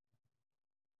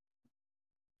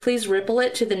 Please ripple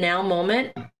it to the now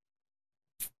moment.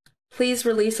 Please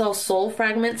release all soul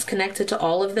fragments connected to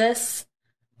all of this.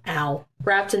 Ow.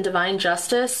 Wrapped in divine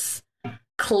justice,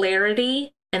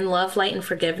 clarity, and love, light, and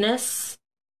forgiveness,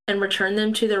 and return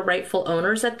them to their rightful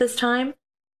owners at this time.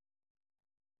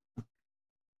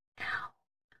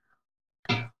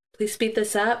 Ow. Please speed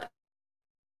this up.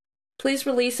 Please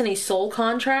release any soul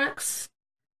contracts.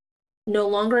 No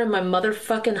longer in my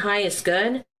motherfucking highest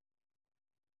good.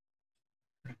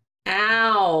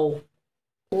 Ow.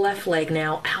 Left leg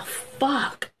now. Ow,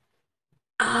 fuck.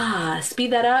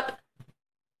 Speed that up.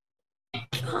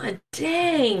 God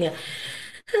dang.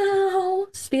 Ow.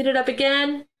 Speed it up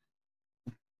again.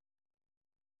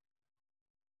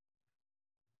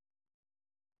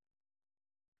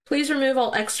 Please remove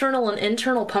all external and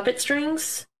internal puppet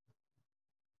strings.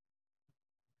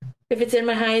 If it's in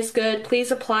my highest good,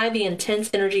 please apply the intense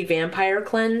energy vampire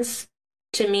cleanse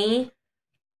to me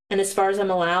and as far as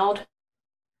I'm allowed.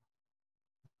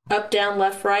 Up, down,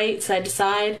 left, right, side to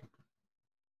side.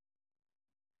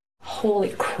 Holy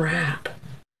crap.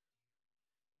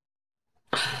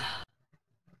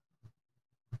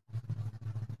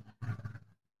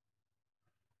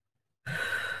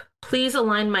 Please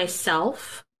align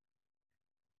myself,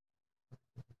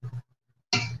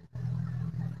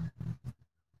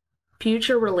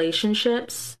 future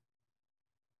relationships,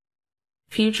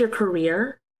 future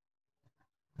career,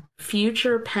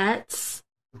 future pets,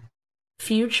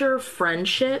 future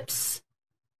friendships.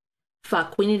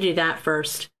 Fuck, we need to do that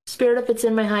first. Spirit, if it's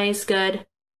in my highest good,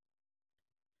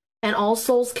 and all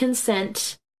souls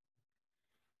consent,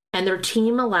 and their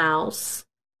team allows,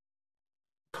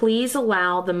 please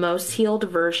allow the most healed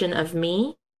version of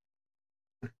me,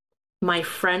 my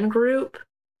friend group,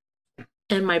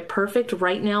 and my perfect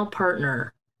right now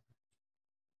partner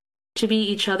to be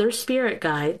each other's spirit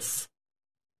guides.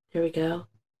 There we go.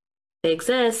 They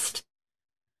exist.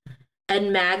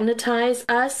 And magnetize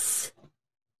us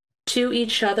to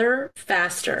each other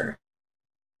faster.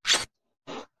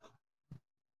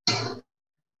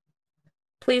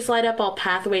 Please light up all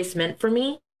pathways meant for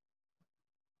me.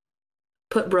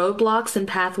 Put roadblocks in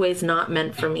pathways not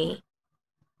meant for me.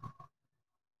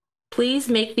 Please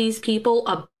make these people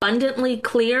abundantly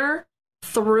clear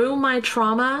through my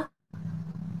trauma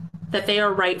that they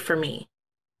are right for me.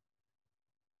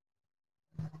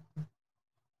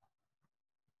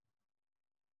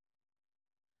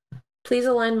 Please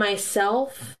align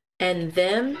myself and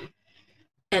them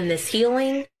and this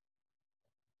healing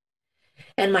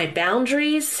and my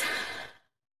boundaries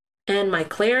and my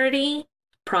clarity,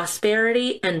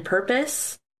 prosperity, and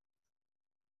purpose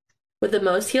with the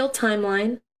most healed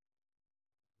timeline,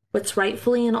 what's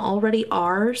rightfully and already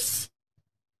ours,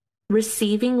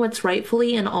 receiving what's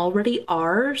rightfully and already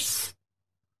ours,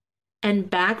 and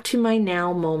back to my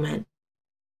now moment.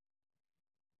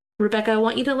 Rebecca, I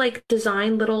want you to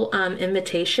design little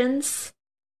invitations,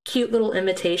 cute little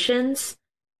invitations,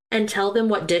 and tell them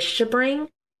what dish to bring.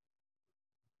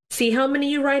 See how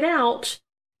many you write out,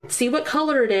 see what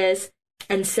color it is,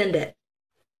 and send it.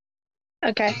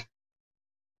 Okay.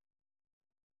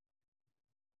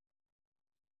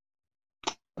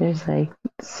 There's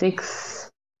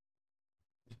 6,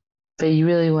 but you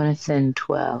really want to send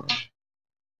 12.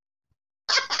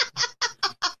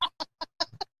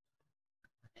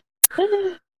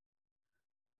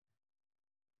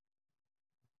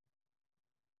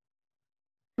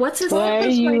 What's his Why are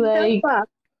you number?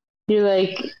 You're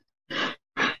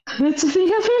it's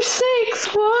the other 6.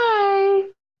 Why?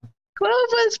 12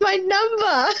 was my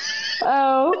number.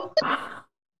 Oh.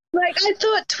 I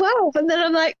thought 12, and then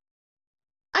I'm like,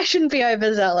 I shouldn't be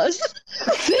overzealous.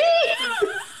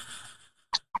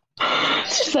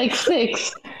 She's 6. Okay,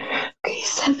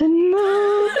 7, 7,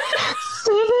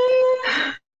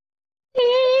 8.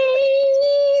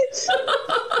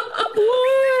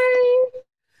 Why?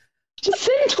 Just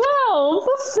send 12.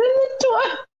 Send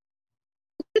 12.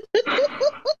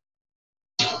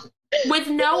 With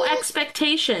no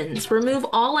expectations. Remove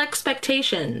all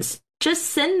expectations. Just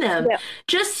send them. Yeah.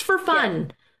 Just for fun.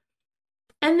 Yeah.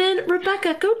 And then,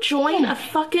 Rebecca, go join a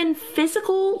fucking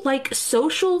physical,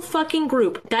 social fucking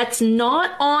group that's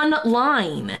not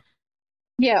online.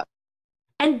 Yeah.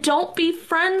 And don't be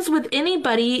friends with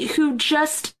anybody who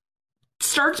just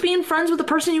starts being friends with the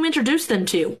person you introduced them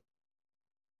to.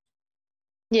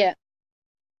 Yeah.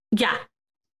 Yeah.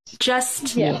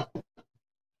 Just... Yeah.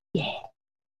 Yeah.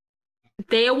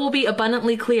 They will be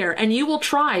abundantly clear, and you will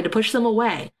try to push them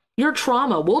away. Your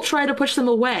trauma will try to push them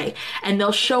away, and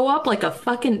they'll show up like a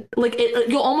fucking, like,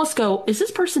 you'll almost go, is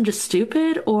this person just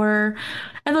stupid? Or,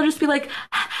 and they'll just be like,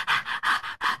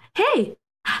 hey.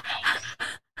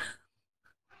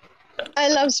 I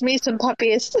loves me some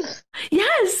puppies.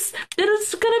 Yes, it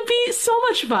is gonna be so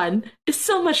much fun. It's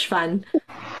so much fun.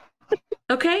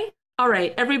 Okay? All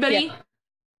right, everybody. Yeah.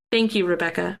 Thank you,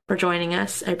 Rebecca, for joining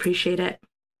us. I appreciate it.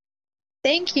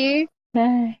 Thank you.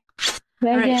 Bye.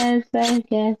 Bye, right. guys. Bye,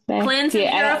 guys. Bye. Cleanse and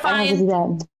I have purify. to do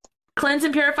that. Cleanse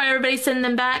and purify, everybody. Send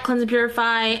them back. Cleanse and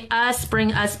purify us.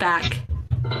 Bring us back.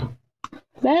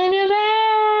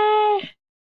 Bye.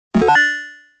 To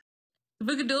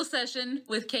book a dual session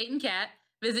with Kate and Kat,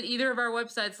 visit either of our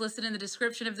websites listed in the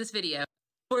description of this video.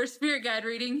 For a spirit guide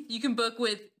reading, you can book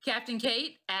with Captain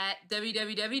Kate at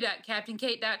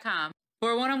www.captainkate.com.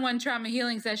 For a one-on-one trauma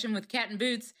healing session with Cat and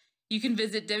Boots, you can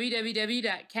visit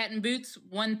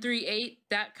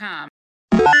www.catandboots138.com.